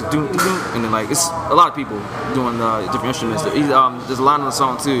they're do, and then like it's a lot of people doing different instruments. There's a line on the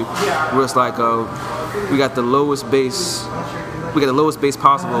song too, where it's like we got the lowest bass. We got the lowest bass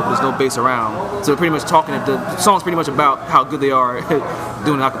possible, but there's no bass around. So they're pretty much talking. The song's pretty much about how good they are at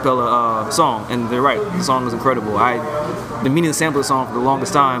doing an acapella song, and they're right. The song is incredible. I've been meaning to sample the song for the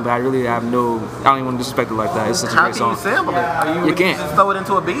longest time, but I really have I don't even want to disrespect it like that. It's such a great song. How can you sample it? You can't. Just throw it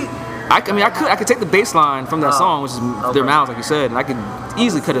into a beat? I could take the bass line from that song, which is their mouths, like you said, and I could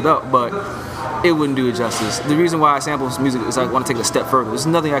easily cut it up, but it wouldn't do it justice. The reason why I sample music is I want to take it a step further. There's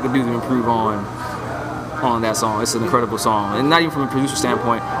nothing I can do to improve on that song. It's an incredible song, and not even from a producer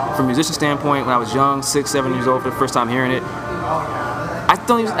standpoint. From a musician standpoint, when I was young, 6, 7 years old, for the first time hearing it, I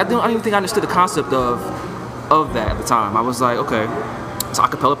don't even think I understood the concept of that at the time. I was like, okay, it's an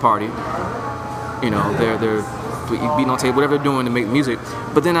acapella party. They're beating on tape, whatever they're doing to make music.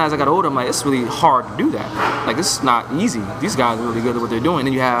 But then as I got older, I'm like, it's really hard to do that. Like, it's not easy. These guys are really good at what they're doing. And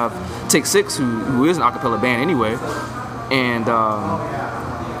then you have Take 6, who is an acapella band anyway, and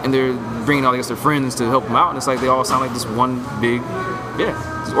they're bringing all their friends to help them out, and it's like they all sound like this one big,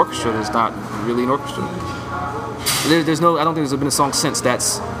 this orchestra that's not really an orchestra. I don't think there's been a song since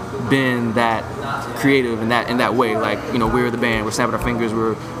that's been that creative in that way. Like, we're the band, we're snapping our fingers,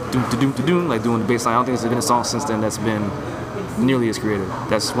 we're doom, like doing the bass line. I don't think there's been a song since then that's been nearly as creative.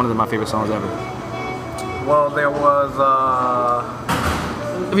 That's one of my favorite songs ever. Well, there was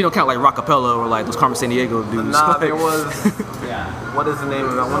if you don't count like Rockapella or like those Carmen Sandiego dudes. Nah, there was what is the name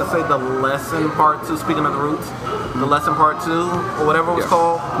of it? I want to say The Lesson Part 2, speaking of the Roots, The Lesson Part 2, or whatever it was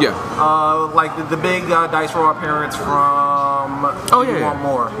called. Yeah. Like the big Dice Raw appearance from You Want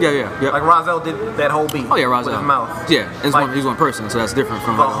More. Yeah. Like Rozelle did that whole beat. Oh yeah, Rozelle. With his mouth. Yeah, it's like, he's one person, so that's different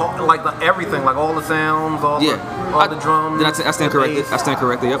from everything, like all the sounds, all the drums. Did I stand corrected? I stand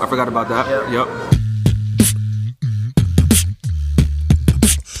corrected. Yep, I forgot about that. Yep.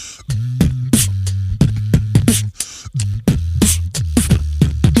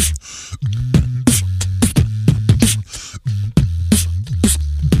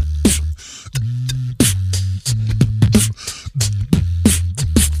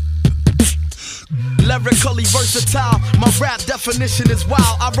 Lyrically versatile, my rap definition is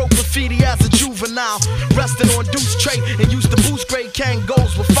wild. I wrote graffiti as a juvenile, resting on Deuce Tray and used to boost grade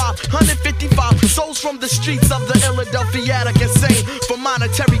Kangos with 555 souls from the streets of the Philadelphiatic insane. For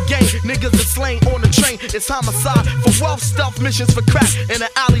monetary gain, niggas are slain on the train. It's homicide for wealth, stealth missions for crack in the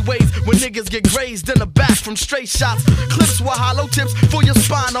alleyways when niggas get grazed in the back from straight shots. Clips with hollow tips for your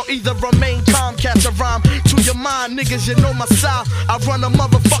spine or either remain calm, catch a rhyme to your mind. Niggas, you know my style. I run a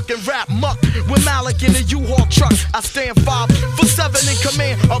motherfucking rap muck with Malik in a U-Haul truck. I stand 5 for 7 in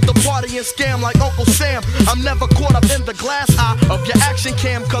command of the party and scam like Uncle Sam. I'm never caught up in the glass eye of your action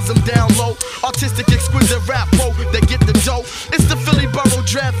cam cause I'm down low. Artistic, exquisite rap pro that get the dough. It's the Philly Borough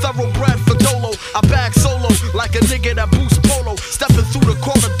dread thoroughbred for Dolo. I bag solo like a nigga that boosts polo. Stepping through the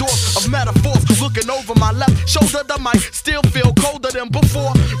corridors of metaphors, looking over my left shoulder. The mic still feel colder than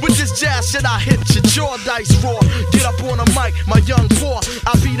before. With this jazz shit I hit your jaw, Dice Raw. Get up on the mic, my young poor.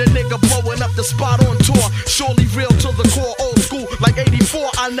 I be the nigga blowing up the spot on tour. Surely real to the core, old school like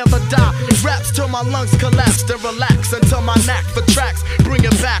 84. I never die. Raps till my lungs collapse, then relax until my knack for tracks bring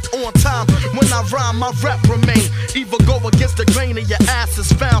it back on time. When I rhyme, my rep remain. Either go against the grain or your ass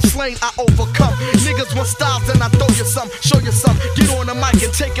is found slain. I overcome. Niggas want styles and I throw you some, show you some. Get on the mic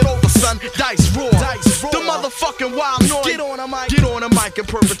and take it over, son. Dice Raw. The motherfucking wild noise. Get on the mic and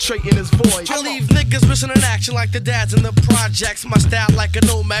perpetrating his voice. I leave niggas missing in action like the dads in the projects. My style like a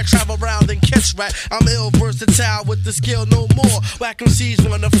nomad, travel around and catch rat. I'm ill versatile with the skill no more. Whack MCs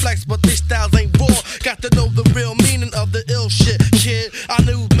wanna flex, but these styles ain't raw. Got to know the real meaning of the ill shit, kid. I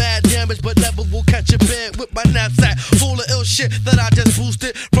knew mad damage, but never will catch a bed with my knapsack full of ill shit that I just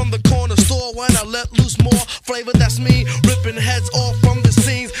boosted from the corner store when I let loose more flavor. That's me ripping heads off from the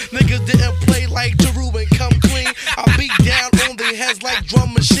scenes. Niggas didn't play like Jeru and come clean. I beat down on their heads like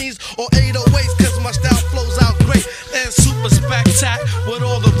drum machines or 808s, cause my style flows out great and super spectac. With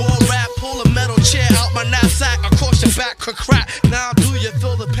all the raw rap, pull a metal chair out my knapsack across your back, crack. Now do you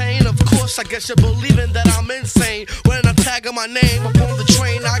feel the pain? Of course, I guess you're believing that I'm insane. When I'm tagging my name up on the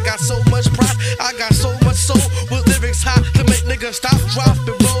train, I got so much pride, I got so much soul with lyrics high to make niggas stop, drop,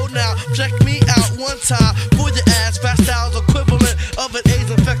 and roll. Now check me out one time for your ass. Fast styles equivalent of an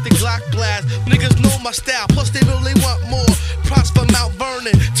AIDS infected Glock blast. Niggas know my style, plus they really want more. Props from Mount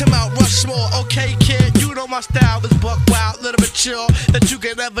Vernon to Mount Rushmore. Okay, kid, you know my style is buck wild, little bit chill that you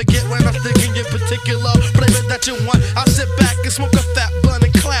can never get when I'm thinking in particular flavor that you want. I sit back and smoke a fat blunt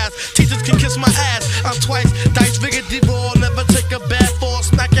in class. Teachers can kiss my ass. I'm twice Dice bigger D-roll. Never take a bad fall.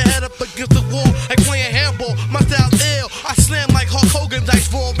 Smack your head up against the wall like playing handball. My style's ill. I slam like Hulk Hogan. Dice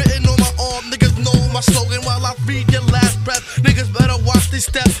Raw written on my arm. Niggas know my slogan while I read your last breath. Niggas better watch these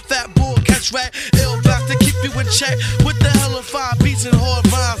steps. Fat bull catch rat. Ill back to keep you in check. With the hell of 5 beats and hard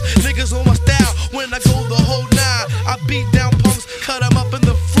rhymes. Niggas on my style when I go the whole 9. I beat down punks, cut them up in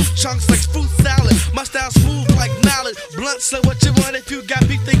the fruit chunks like fruit salad. My style smooth like knowledge. Blunt, so what you want? If you got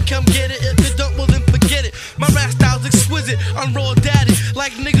beef, then come get it. If you don't, well then forget it. My rap style's exquisite. I'm raw daddy.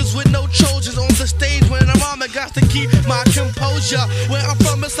 Like niggas with no Trojans on the stage when I'm on, I got to keep my composure. Where I'm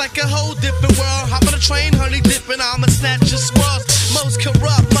from, it's like a whole different world. Hop on a train, honey dipping, I'ma snatch your squirrels. Most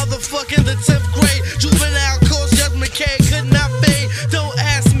corrupt motherfucker in the 10th grade. Juvenile course, Judge McKay could not fade. Don't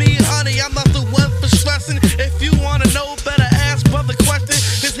ask me, honey, I'm not the one for stressing. If you wanna know, better ask brother question.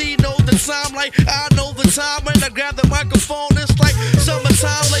 Cause he know the time like I know the time. When I grab the microphone, it's like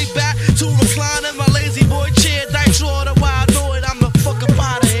summertime. Lay back to recline in my lazy boy chair. Dice Raw, the wild know it, I'm the fuck up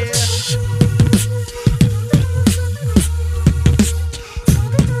out of here.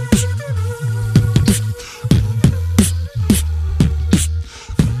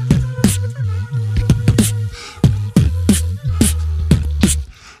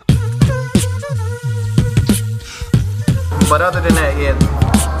 But other than that,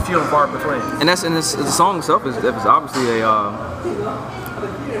 yeah, few and far between. And the song itself is obviously a.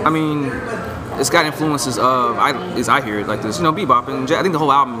 I mean, it's got influences of, as I hear it, like this, bebop, and I think the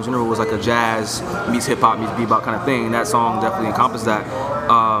whole album in general was like a jazz meets hip hop meets bebop kind of thing. And that song definitely encompassed that.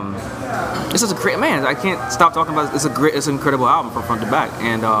 It's just a great man. I can't stop talking about it. It's an incredible album from front to back,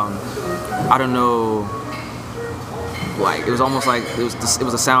 and I don't know, like it was almost like it was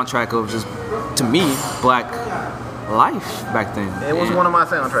a soundtrack of just, to me, black life back then. It was one of my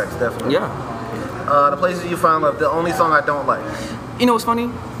soundtracks, definitely. Yeah. The Places You Found Love, the only song I don't like. You know what's funny?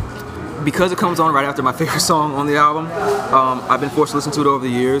 Because it comes on right after my favorite song on the album, I've been forced to listen to it over the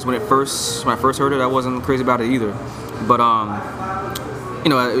years. When I first heard it, I wasn't crazy about it either. But you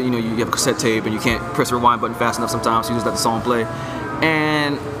know, you have a cassette tape and you can't press the rewind button fast enough sometimes, so you just let the song play.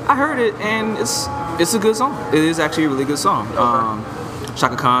 And I heard it, and it's a good song. It is actually a really good song.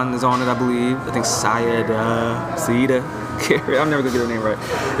 Chaka Khan is on it, I believe. I think Saida Carey, I'm never gonna get her name right,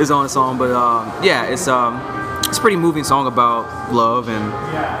 is on the song. But yeah, it's a pretty moving song about love, and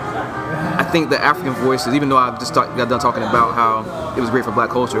I think the African voices, even though I just got done talking about how it was great for black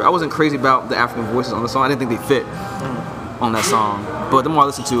culture, I wasn't crazy about the African voices on the song. I didn't think they fit on that song. But the more I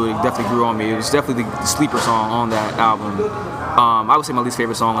listened to it, it definitely grew on me. It was definitely the sleeper song on that album. I would say my least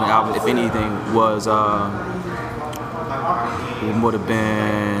favorite song on the album, if anything, was it would have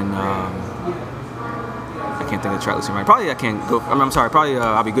been I can't think of the track listing right. Probably I can't go. I'm sorry. Probably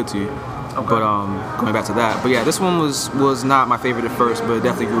I'll Be Good to You. Okay. But going back to that. But yeah, this one was not my favorite at first, but it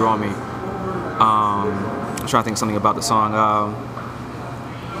definitely grew on me. I'm trying to think of something about the song.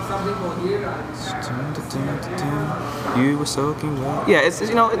 You were soaking wet. Yeah, it's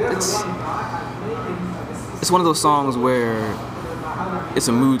you know it's one of those songs where it's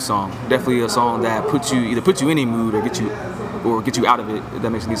a mood song. Definitely a song that either puts you in a mood or get you out of it. If that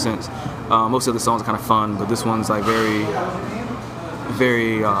makes any sense. Most of the songs are kind of fun, but this one's like very,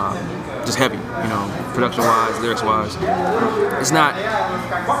 very just heavy. You know, production-wise, lyrics-wise. It's not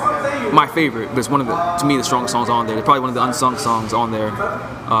my favorite, but it's one of to me, the strongest songs on there. It's probably one of the unsung songs on there.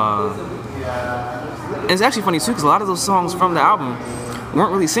 And it's actually funny too, because a lot of those songs from the album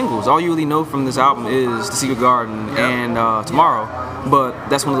weren't really singles. All you really know from this album is The Secret Garden and Tomorrow. But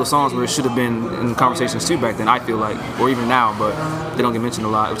that's one of those songs where it should have been in conversations too back then, I feel like, or even now, but they don't get mentioned a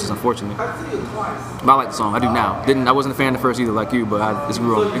lot, which is unfortunate. But I like the song, I do now. I wasn't a fan at first either, like you, but it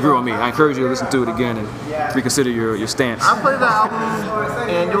grew on me. I encourage you to listen to it again and reconsider your stance. I play the album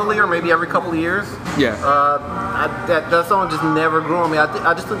annually or maybe every couple of years. Yeah. That song just never grew on me.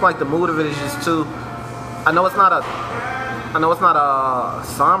 I just think like the mood of it is just too. I know it's not a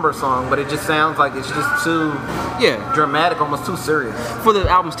somber song, but it just sounds like it's just too dramatic, almost too serious. For the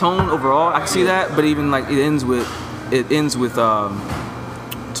album's tone overall, I can see that, but even like it ends with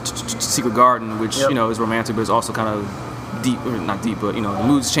Secret Garden, which you know is romantic, but it's also kind of deep, or not deep, but you know the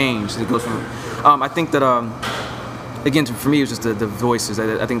moods change. It goes from. I think that again for me it was just the voices.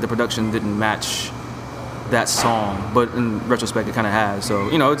 I think the production didn't match that song, but in retrospect it kind of has. So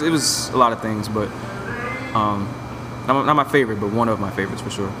you know it was a lot of things, but. Not my favorite, but one of my favorites for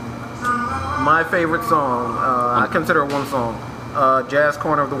sure. My favorite song, I consider it one song, Jazz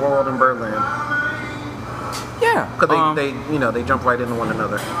Corner of the World in Birdland. Yeah. Because they jump right into one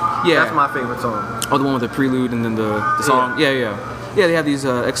another. Yeah. That's my favorite song. Oh, the one with the prelude and then the song? Yeah, they have these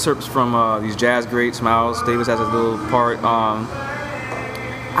excerpts from these jazz greats. Miles Davis has a little part.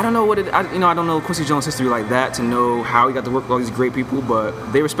 I don't know I don't know Quincy Jones' history like that to know how he got to work with all these great people, but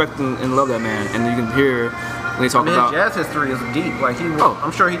they respect and love that man. And you can hear when they talk about his jazz history is deep. Like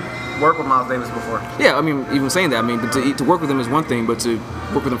I'm sure he worked with Miles Davis before. Yeah, I mean, even saying that, I mean, but to work with him is one thing, but to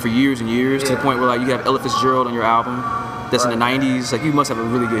work with him for years and years to the point where like you have Ella Fitzgerald on your album that's in the 90s, like you must have a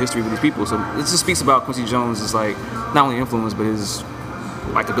really good history with these people. So it just speaks about Quincy Jones' like not only influence but his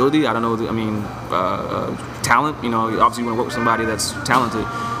likability. I don't know, talent. You know, obviously you want to work with somebody that's talented.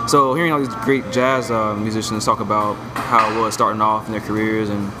 So hearing all these great jazz musicians talk about how it was starting off in their careers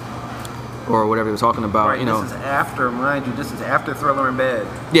or whatever they were talking about, right, you know. This is after, mind you, this is after Thriller and Bad.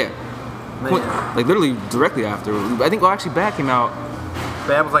 Yeah. Like literally directly after. I think actually Bad came out.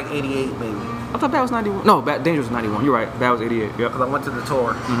 Bad was like 88 maybe. I thought Bad was 91. No, Dangerous was 91. You're right. Bad was 88. Yep. Because I went to the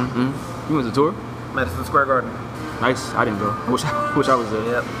tour. You went to the tour? Madison Square Garden. Nice. I didn't go. I wish I was there.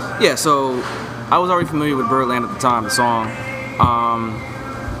 Yep. Yeah, so I was already familiar with Birdland at the time, the song.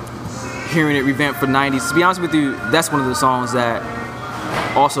 Hearing it revamped for the 90s. To be honest with you, that's one of the songs that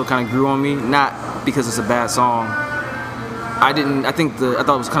also kind of grew on me. Not because it's a bad song. I thought it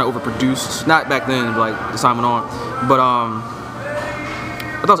was kind of overproduced. Not back then, but like as time went on. But I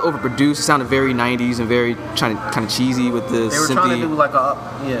thought it was overproduced. It sounded very 90s and very kind of cheesy with the They were trying to do like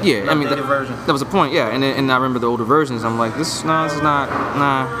I mean version. That was the point, yeah. And I remember the older versions. I'm like, this is not.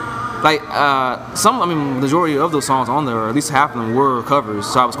 Like majority of those songs on there, or at least half of them, were covers.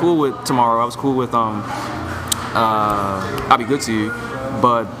 So I was cool with Tomorrow. I was cool with I'll Be Good to You.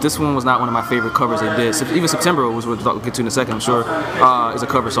 but this one was not one of my favorite covers they did. Even September, which we'll get to in a second, I'm sure, is a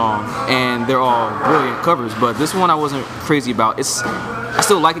cover song, and they're all brilliant covers. But this one I wasn't crazy about. I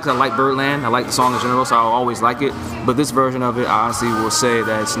still like it because I like Birdland. I like the song in general, so I'll always like it. But this version of it, I honestly will say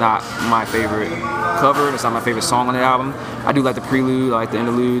that it's not my favorite cover. It's not my favorite song on the album. I do like the prelude, I like the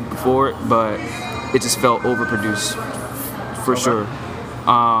interlude before it, but it just felt overproduced for sure.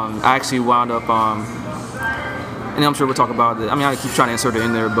 I actually wound up, and I'm sure we'll talk about it. I mean, I keep trying to insert it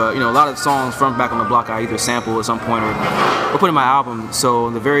in there, but a lot of songs from Back on the Block I either sample at some point or put in my album. So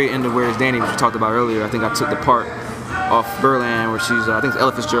in the very end of Where Is Danny, which we talked about earlier, I think I took the part off Birdland where she's, I think it's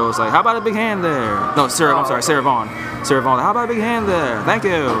Ella Fitzgerald's like, how about a big hand there? No, Sarah Vaughan. Sarah Vaughan, how about a big hand there? Thank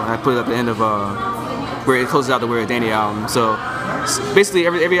you. I put it at the end of where it closes out the Where Is Danny album. So basically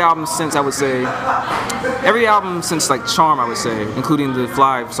every album since, I would say, every album since like Charm, I would say, including the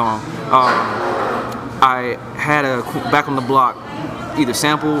Fly song, I had a Back on the Block either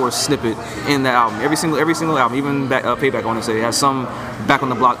sample or snippet in that album. Every single album, even Payback, I want to say, has some Back on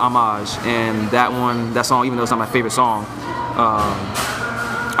the Block homage. And that song, even though it's not my favorite song,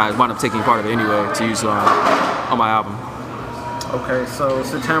 I wound up taking part of it anyway to use on my album. Okay, so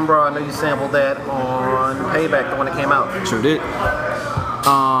September, I know you sampled that on Payback, the one that came out. Sure did.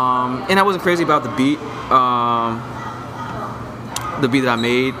 And I wasn't crazy about the beat. The beat that I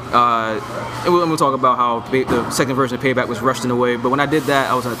made. And we'll talk about how the second version of Payback was rushed in a way. But when I did that,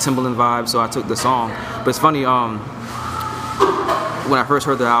 I was on a Timbaland vibe, so I took the song. But it's funny, when I first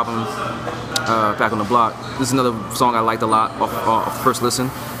heard the album, Back on the Block, this is another song I liked a lot off first listen.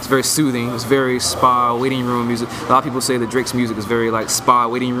 It's very soothing. It's very spa, waiting room music. A lot of people say that Drake's music is very like spa,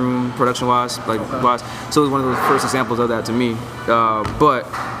 waiting room production-wise, wise. So it was one of those first examples of that to me. But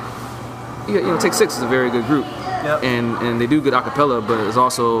Take Six is a very good group. Yep. And they do good acapella, but it's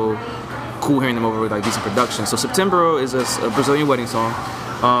also cool hearing them over with like decent production. So September is a Brazilian wedding song.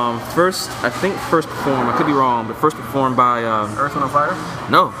 First performed, I could be wrong, but first performed by Earth, Wind & Fire?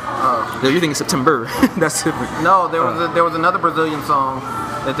 No. No, you're thinking September. That's different. No, there was another Brazilian song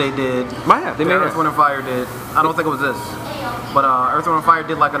that they did. They made Earth, Wind & Fire did. I don't think it was this, but Earth, Wind & Fire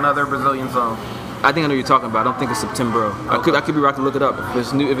did like another Brazilian song. I think I know what you're talking about. I don't think it's September. Okay. I could be right to look it up. If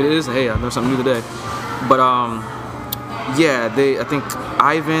it's new, if it is, hey, I know something new today. But yeah, I think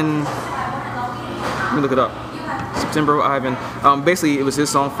Ivan. Let me look it up. September, Ivan. Basically, it was his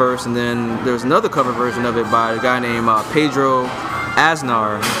song first, and then there was another cover version of it by a guy named Pedro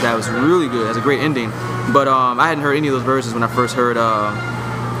Aznar that was really good. It has a great ending. But I hadn't heard any of those versions when I first heard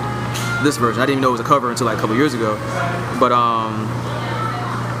this version. I didn't even know it was a cover until like a couple years ago. But I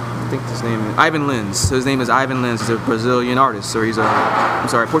think his name is Ivan Lins. So his name is Ivan Lins. He's a Brazilian artist, or he's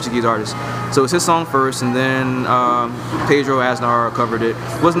a Portuguese artist. So it's his song first, and then Pedro Aznar covered it.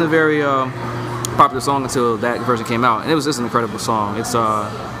 It wasn't a very popular song until that version came out, and it was just an incredible song. It's If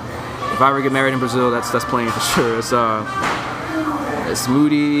I Ever Get Married in Brazil, that's playing for sure. It's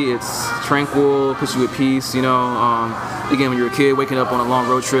moody, it's tranquil, puts you at peace. Again, when you're a kid waking up on a long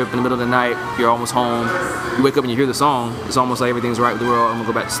road trip in the middle of the night, you're almost home. You wake up and you hear the song. It's almost like everything's right with the world. I'm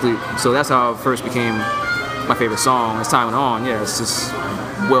gonna go back to sleep. So that's how it first became my favorite song. As time went on, yeah, it's just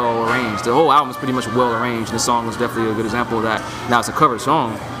well arranged. The whole album is pretty much well arranged. And this song was definitely a good example of that. Now it's a cover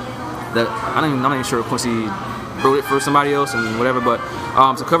song that I'm not even sure if Quincy wrote it for somebody else and whatever, but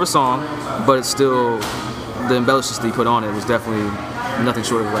it's a cover song, but it's still, the embellishments that he put on it was definitely nothing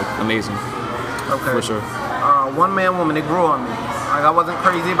short of like amazing. Okay. For sure. One Man Woman, it grew on me. Like I wasn't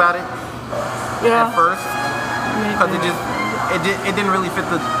crazy about it at first, because it didn't really fit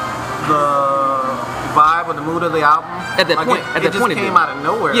the vibe or the mood of the album. At that point, it just came out of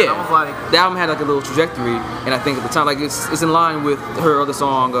nowhere. Yeah, and I was like, the album had like a little trajectory, and I think at the time, like it's in line with her other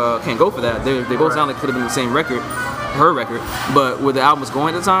song, Can't Go For That. They both sound like could have been the same record, her record, but where the album was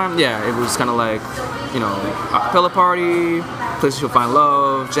going at the time, yeah, it was kind of like, acapella party, places you'll find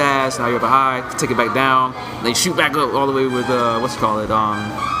love, jazz, now you're up a high, take it back down, then you shoot back up all the way with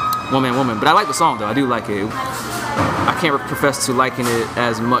One Man Woman. But I like the song though, I do like it. I can't profess to liking it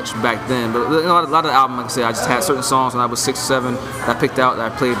as much back then, but a lot of the album, like I said, I just had certain songs when I was 6 or 7 that I picked out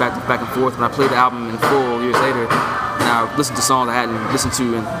that I played back and forth. When I played the album in full years later, and I listened to songs I hadn't listened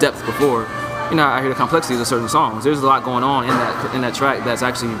to in depth before, I hear the complexities of certain songs. There's a lot going on in that track that's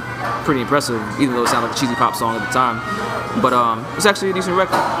actually pretty impressive, even though it sounded like a cheesy pop song at the time. But it's actually a decent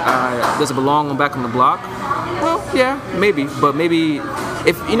record. Does it belong on Back on the Block? Well, yeah, maybe. But maybe,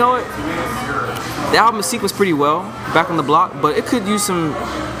 if you know what, the album is sequenced pretty well, Back on the Block, but it could have used some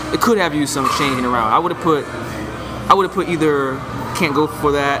changing around. I would have put either Can't Go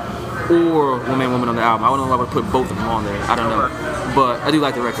For That or One Man Woman on the album. I don't know if I would put both of them on there. I don't know. But I do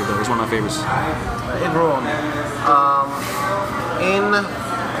like the record though. It's one of my favorites. It grew on me. in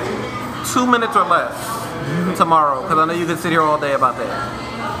 2 minutes or less tomorrow, because I know you could sit here all day about that.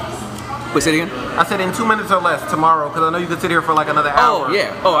 Wait, say it again? I said in 2 minutes or less tomorrow, because I know you could sit here for like another hour. Oh,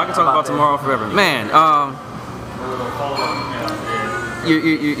 yeah. Oh, I can talk about tomorrow forever. Man, you're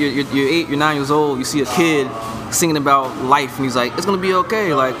 8, you're 9 years old, you see a kid singing about life, and he's like, it's gonna be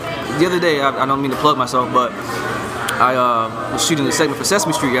okay. Like, the other day, I don't mean to plug myself, but I was shooting a segment for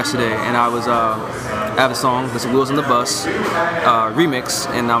Sesame Street yesterday, and I have a song that's Wheels on the Bus remix,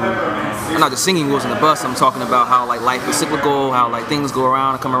 and I'm not just singing Wheels on the Bus, I'm talking about how like life is cyclical, how like things go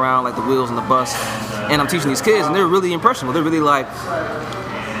around and come around like the wheels on the bus, and I'm teaching these kids, and they're really impressionable. They're really like,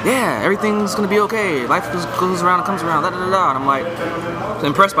 yeah, everything's gonna be okay, life goes around and comes around, da da da da, and I'm like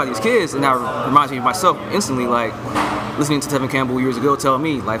impressed by these kids, and that reminds me of myself instantly, like listening to Tevin Campbell years ago telling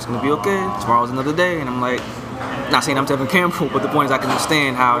me life's gonna be okay, tomorrow's another day, and I'm like, not saying I'm Tevin Campbell, but the point is I can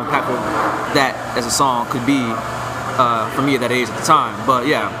understand how impactful that as a song could be for me at that age at the time. But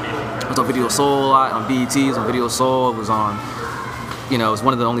yeah, it was on Video Soul a lot, on BET, it was on Video Soul, it was on, you know, it was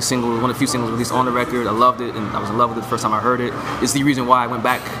one of the few singles released on the record. I loved it, and I was in love with it the first time I heard it. It's the reason why I went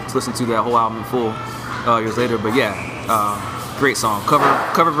back to listen to that whole album in full years later. But yeah, great song.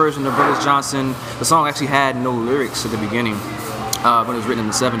 Cover version of Brothers Johnson. The song actually had no lyrics at the beginning when it was written in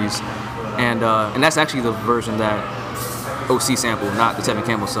the 70s. And that's actually the version that OC sampled, not the Tevin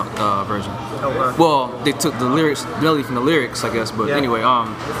Campbell version. Okay. Well, they took the lyrics, melody from the lyrics, I guess. But yeah. Anyway,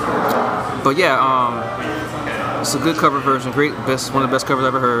 but yeah, it's a good cover version. Great, one of the best covers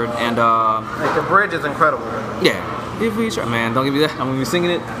I've ever heard. And like the bridge is incredible. Yeah, if we try, man, don't give me that. I'm gonna be singing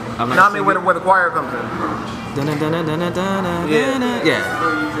it. I'm not. Not me where the choir comes in.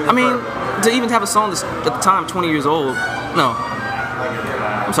 Yeah. I mean, to even have a song that's at the time 20 years old. No.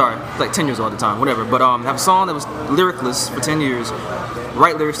 I'm sorry, like 10 years old at the time, whatever. But have a song that was lyricless for 10 years,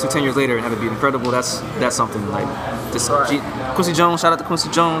 write lyrics to 10 years later and have it be incredible. That's something like this. Quincy Jones, shout out to Quincy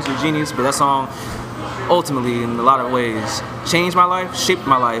Jones, you're a genius. But that song, ultimately, in a lot of ways, changed my life, shaped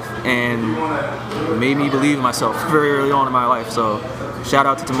my life, and made me believe in myself very early on in my life. So, shout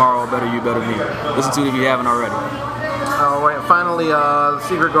out to Tomorrow, Better You, Better Me. Listen to it if you haven't already. All right, finally,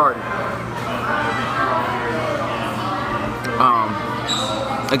 Secret Garden.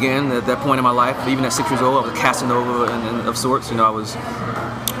 Again, at that point in my life, even at 6 years old, I was a Casanova of sorts. You know, I was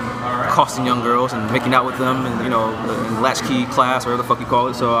accosting young girls and making out with them, and you know, in latchkey class, or whatever the fuck you call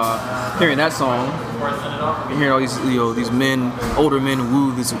it. So, hearing that song, hearing all these, you know, these men, older men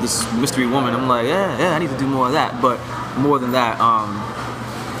woo this mystery woman, I'm like, yeah, I need to do more of that. But more than that,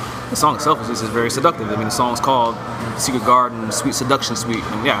 the song itself is just very seductive. I mean, the song's called Secret Garden, Sweet Seduction Suite,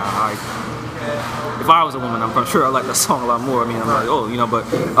 and yeah, if I was a woman, I'm sure I like that song a lot more. I mean, I'm like, oh, you know, but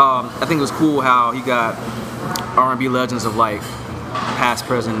I think it was cool how he got R&B legends of like past,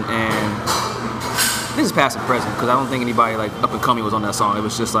 present, and I think it's past and present, because I don't think anybody like up and coming was on that song. It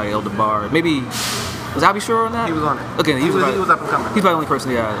was just like El DeBar. Maybe, was Albie Shore on that? He was on it. Okay, he was up and coming. He's probably the only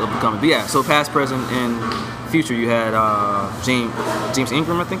person, up and coming. But yeah, so past, present, and future, you had James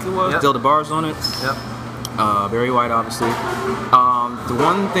Ingram, I think it was. Yep. Del DeBar's on it. Yep. Barry White, obviously. The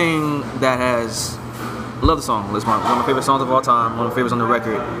one thing that has, I love the song. It's one of my favorite songs of all time. One of my favorites on the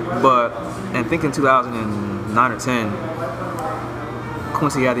record. But, and thinking 2009 or 10,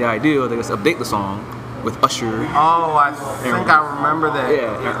 Quincy had the idea that let's update the song with Usher. Oh, I think I remember that.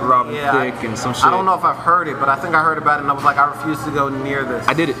 Yeah, Robin Thicke and some shit. I don't know if I've heard it, but I think I heard about it, and I was like, I refuse to go near this.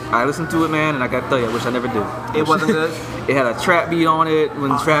 I did it. I listened to it, man, and I got to tell you, I wish I never did. It wasn't good? It had a trap beat on it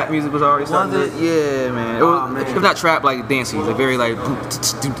when trap music was already starting. Was it? Yeah, man. It was, if not trap, like dancey. Like very like,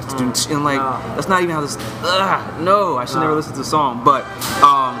 and like, that's not even how this, no, I should never listen to the song. But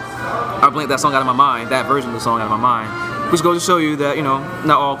I blanked that song out of my mind, that version of the song out of my mind. Which goes to show you that, you know,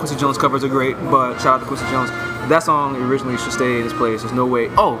 not all Quincy Jones covers are great, but shout out to Quincy Jones. That song originally should stay in its place. There's no way.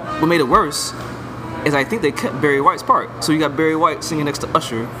 Oh, what made it worse is I think they kept Barry White's part. So you got Barry White singing next to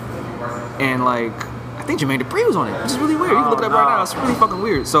Usher, and like, I think Jermaine Dupri was on it, which is really weird. You can look it up right now. It's really fucking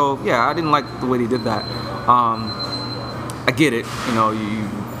weird. So yeah, I didn't like the way they did that. I get it. You know, you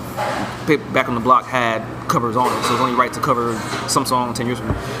Back on the Block had covers on it, so it's only right to cover some song 10 years from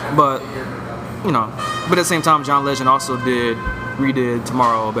now. But you know, but at the same time, John Legend also redid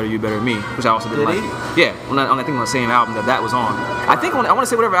Tomorrow, Better You, Better Me, which I also didn't like. Yeah, I think on the same album that was on. I think I want to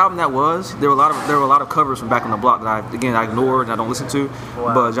say whatever album that was. There were a lot of covers from Back on the Block that I ignored and I don't listen to.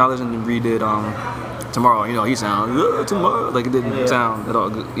 Wow. But John Legend redid Tomorrow. You know, he sounds tomorrow like it didn't sound at all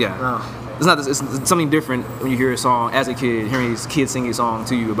good. Yeah. No. It's not. It's something different when you hear a song as a kid, hearing these kids singing a song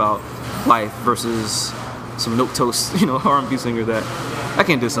to you about life versus some note toast, you know, R&B singer that I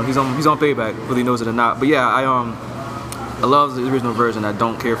can't diss him. He's on payback, whether he knows it or not. But yeah, I love the original version. I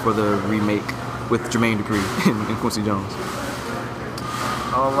don't care for the remake with Jermaine Dupri and Quincy Jones.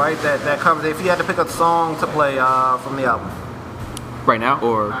 All right, that covers it. If you had to pick a song to play from the album. Right now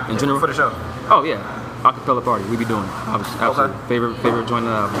or in general? For the show. Oh, yeah. Acapella Party. We be doing it. Absolutely. Okay. Favorite joint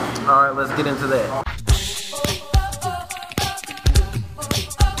of the album. All right, let's get into that.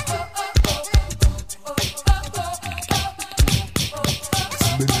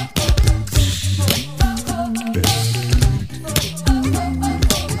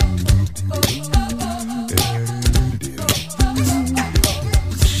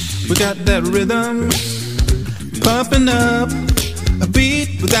 We got that rhythm pumping up, a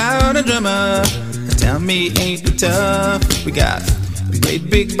beat without a drummer. Tell me, ain't it tough? We got a great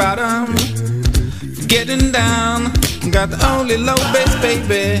big bottom, getting down. Got the only low bass,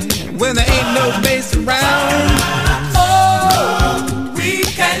 baby, when there ain't no bass around. Oh, we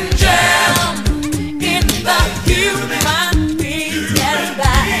can jam in the human being and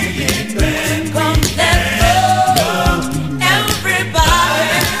back. Come, let's go, everybody,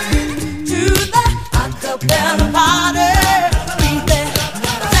 to the acapella party.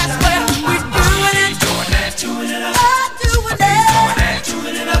 That's where we're doing it. Doing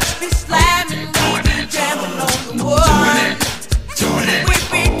it up. Be slamming, we be jamming on the wood. We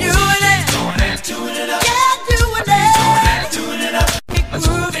be doing it. Yeah, doing it. Be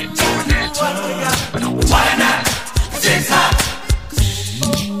grooving, doing what we got. Why not? It's hot.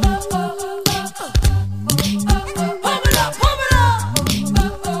 Pump it up, pump it up.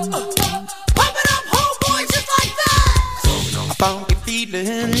 Pump it up, homeboy, just like that. A funky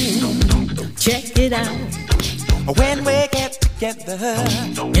feeling, Check it out. when we get together.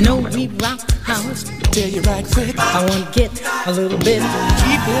 You know we rock the house. Tell you right quick, I want to get a little bit.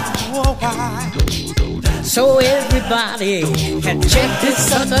 keep it for a while. So everybody can check this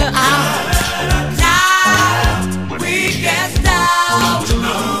sucker out. Now we get down. So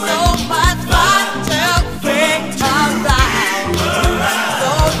much fun till break of life.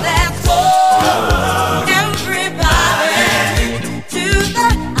 So let's go, everybody, to the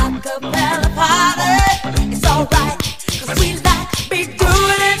acapella party. It's alright, 'cause we like be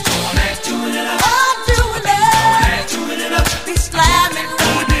doing it. Doing it up. Oh, doing it. Be slamming,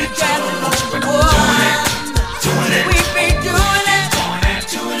 we be jamming on the wood. We be doing it.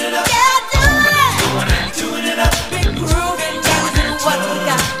 Yeah, doing it. Be grooving, using what we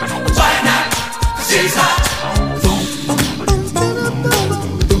got. Why not? 'Cause it's hot.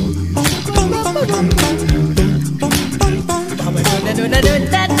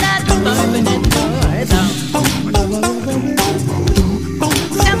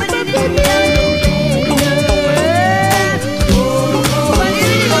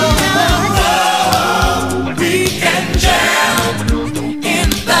 We can jam in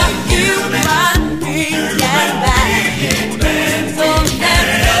the human being and back. So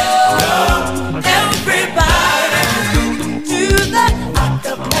let's go, everybody, to the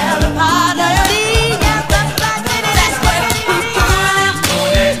acapella party. That's where we doing it.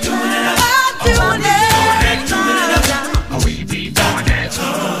 Doing it. We be doing it.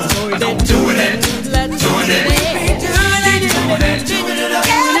 Doing it. Let's do it. We be doing it. Doing it up.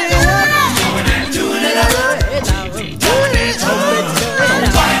 Doing it up.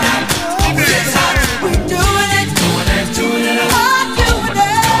 Why not? It's hot. We doing it. Doing it up.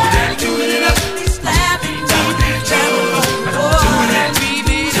 Doing it up. Be slapping, we be jamming on the floor. We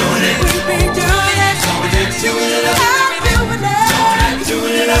be doing it. We be doing it. Doing it up.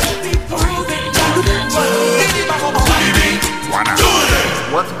 Doing it up. Be grooving, doing what we got.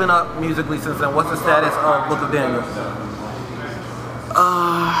 What's been up musically since then? What's the status of Book of Daniel?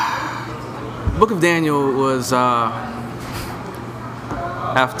 Book of Daniel was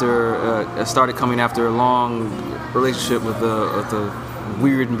after it started coming after a long relationship with a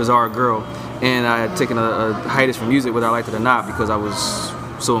weird and bizarre girl, and I had taken a hiatus from music, whether I liked it or not, because I was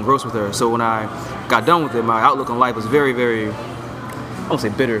so engrossed with her. So when I got done with it, my outlook on life was very, very, I won't say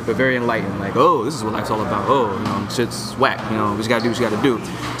bitter, but very enlightened. Like, oh, this is what life's all about. Oh, you know, shit's whack. You know, we just gotta do what you gotta do.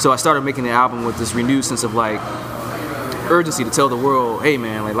 So I started making the album with this renewed sense of like urgency to tell the world, hey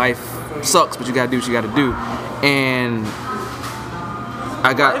man, like life sucks, but you gotta do what you gotta do. And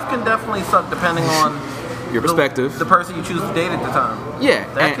I got Life can definitely suck depending on your perspective, the person you choose to date at the time. Yeah,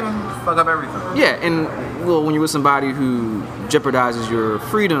 that can fuck up everything. Yeah, and well, when you're with somebody who jeopardizes your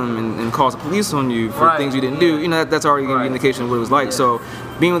freedom and calls the police on you for things you didn't do, you know, that's already gonna be an indication of what it was like. So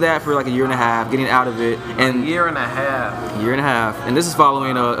being with that for like a year and a half, getting out of it, and a year and a half, and this is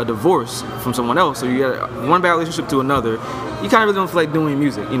following a divorce from someone else. So you got one bad relationship to another. You kind of really don't feel like doing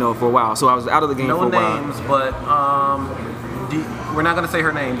music, you know, for a while. So I was out of the game for a while. No names, but we're not gonna say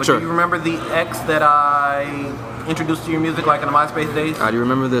her name. But Sure. do you remember the ex that I introduced to your music like in the MySpace days? I do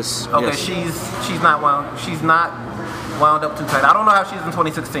remember this. Okay, yes. she's not wound up too tight. I don't know how she's in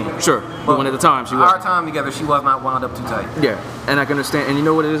 2016. Sure, but when at the time she was. Our time together, she was not wound up too tight. Yeah, and I can understand. And you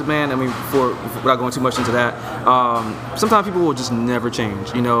know what it is, man? I mean, without going too much into that, sometimes people will just never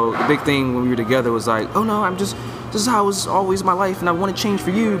change. You know, the big thing when we were together was like, oh no, this is how it was always my life, and I want to change for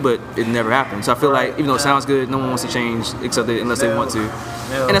you, but it never happened. So I feel like, even though it sounds good, no one wants to change unless they want to.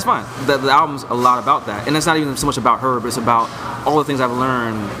 Yeah. And that's fine. The album's a lot about that. And it's not even so much about her, but it's about all the things I've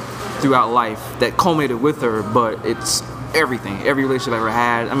learned throughout life that culminated with her, but it's everything, every relationship I've ever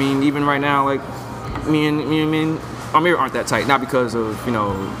had. I mean, even right now, like, me and Amir aren't that tight, not because of, me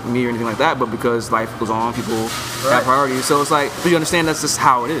or anything like that, but because life goes on, people have priorities. So it's like, you understand that's just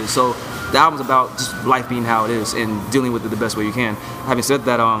how it is. So the album's about just life being how it is and dealing with it the best way you can. Having said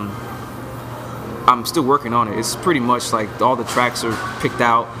that, I'm still working on it. It's pretty much like all the tracks are picked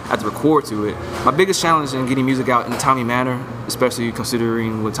out. I have to record to it. My biggest challenge in getting music out in a timely manner, especially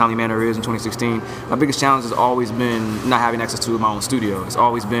considering what timely manner is in 2016, my biggest challenge has always been not having access to my own studio. It's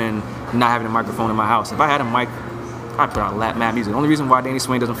always been not having a microphone in my house. If I had a mic, I'd put out mad music. The only reason why Danny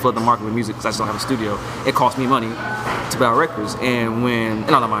Swain doesn't flood the market with music is I just don't have a studio. It costs me money to put out records. And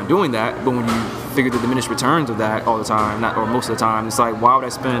I don't mind doing that, but when you figure the diminished returns of that all the time, or most of the time, it's like, why would I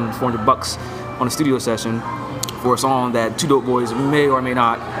spend $400 on a studio session for a song that Two Dope Boys may or may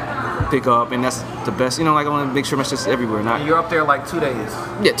not pick up, and that's the best. I want to make sure my shit's everywhere. And you're up there like 2 days.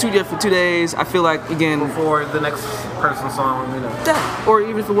 Yeah, for 2 days. I feel like, again, before the next person's song, that, or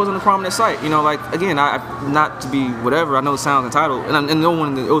even if it wasn't a prominent site, again, I not to be whatever. I know it sounds entitled, and no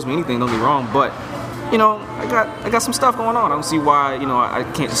one owes me anything. Don't get me wrong, but I got some stuff going on. I don't see why I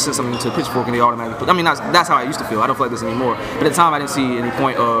can't just send something to a Pitchfork and they automatically. That's how I used to feel. I don't feel like this anymore. But at the time, I didn't see any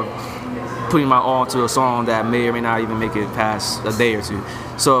point of putting my all into a song that may or may not even make it past a day or two.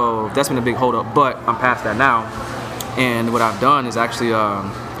 So that's been a big hold up, but I'm past that now. And what I've done is actually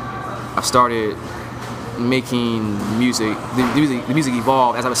I've started making music. The music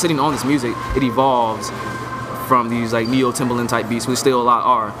evolved. As I was sitting on this music, it evolved from these like neo Timbaland type beats, which still a lot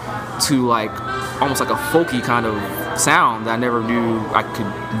are, to like almost like a folky kind of sound that I never knew I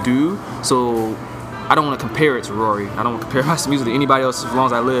could do. So I don't want to compare it to Rory. I don't want to compare my music to anybody else as long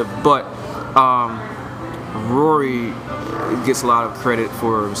as I live, but Rory gets a lot of credit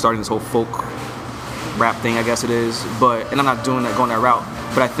for starting this whole folk rap thing, I guess it is. And I'm not going that route.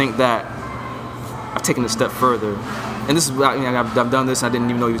 But I think that I've taken it a step further. And this is, I've done this. I didn't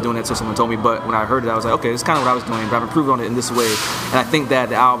even know he was doing it until someone told me. But when I heard it, I was like, okay, this is kind of what I was doing. But I've improved on it in this way. And I think that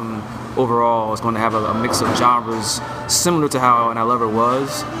the album overall is going to have a mix of genres similar to how And I Love Her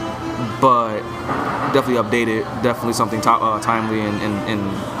was, but definitely updated, definitely something timely and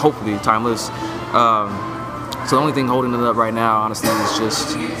hopefully timeless. So the only thing holding it up right now, honestly, is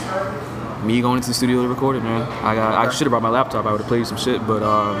just me going into the studio to record it, man. I should have brought my laptop. I would have played some shit, but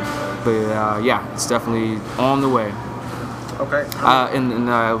yeah, it's definitely on the way. Okay. And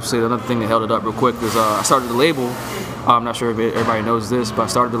I'll say another thing that held it up real quick is I started the label. I'm not sure if everybody knows this, but I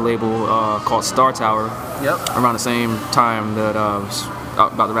started the label called Star Tower. Yep. Around the same time that I was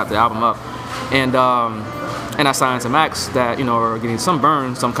about to wrap the album up, and I signed some acts that are getting some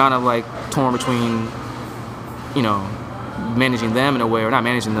burn, so I'm kind of like torn between managing them in a way, or not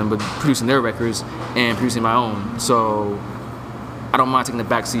managing them, but producing their records and producing my own. So I don't mind taking the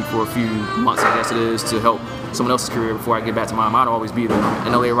backseat for a few months, I guess it is, to help someone else's career before I get back to mine. I'd always be there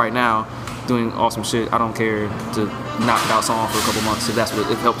in LA right now, doing awesome shit. I don't care to knock it out song for a couple months if that's what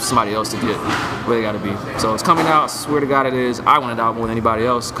it helps somebody else to get where they gotta be. So it's coming out. I swear to God it is. I want it out more than anybody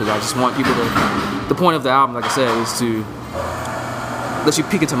else because I just want people to. The point of the album, like I said, is to let you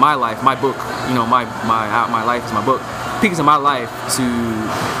peek into my life, my book. My life is my book. Peek into my life to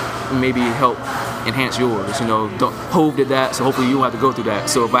maybe help enhance yours. Hove did that, so hopefully you won't have to go through that.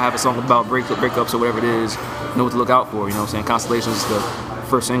 So if I have a song about breakups or whatever it is, know what to look out for. You know what I'm saying? Constellations is the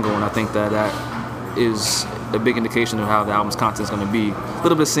first single, and I think that is a big indication of how the album's content is going to be. A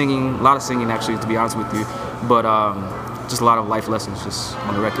little bit of singing, a lot of singing actually, to be honest with you, but just a lot of life lessons just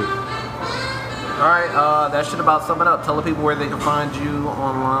on the record. All right, that should about sum it up. Tell the people where they can find you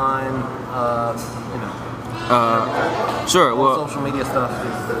online. Sure. Well, social media stuff.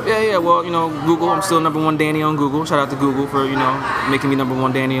 Yeah. Well, Google. I'm still #1 Danny on Google. Shout out to Google for making me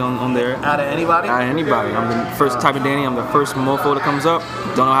 #1 Danny on there. Out of anybody? Out of anybody. I'm the first type of Danny. I'm the first mofo that comes up.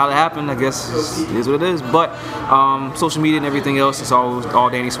 Don't know how that happened. I guess it is what it is. But social media and everything else, it's all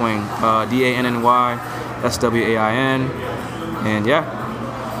Danny Swain. DANNY SWAIN. And yeah.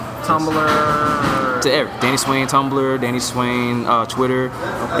 Tumblr. Danny Swain Tumblr, Danny Swain Twitter,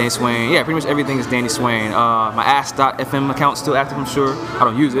 Danny Swain. Yeah, pretty much everything is Danny Swain. My Ask.fm account's still active, I'm sure. I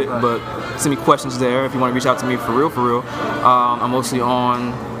don't use it, but send me questions there if you want to reach out to me for real. I'm mostly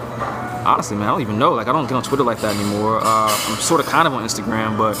on. Honestly, man, I don't even know. Like, I don't get on Twitter like that anymore. I'm sort of kind of on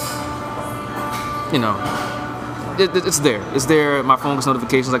Instagram, but you know, it's there. It's there. My phone gets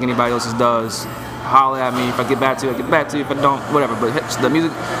notifications like anybody else's does. Holler at me. If I get back to you, I get back to you. If I don't, whatever. But the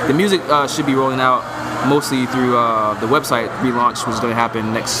music should be rolling out mostly through the website relaunch, which is going to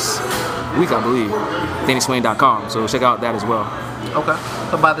happen next week, I believe. DannySwain.com. So check out that as well. Okay.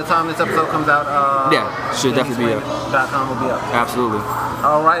 So by the time this episode comes out, yeah, should definitely be up. DannySwain.com will be up. Absolutely.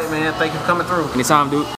 All right, man. Thank you for coming through. Anytime, dude.